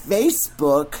Play,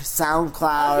 Facebook,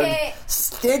 SoundCloud, Okay.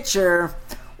 Stitcher,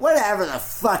 whatever the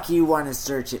fuck you want to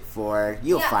search it for,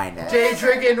 you'll Yeah. find it. Day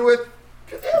drinking with.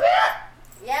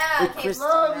 Yeah. With Okay. Christina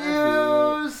Love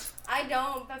and yous. I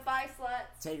don't. But bye,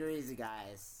 sluts. Pete. Take it easy,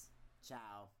 guys. Ciao.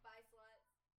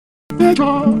 Bye, sluts. Day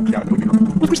Talk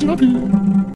with Christina P.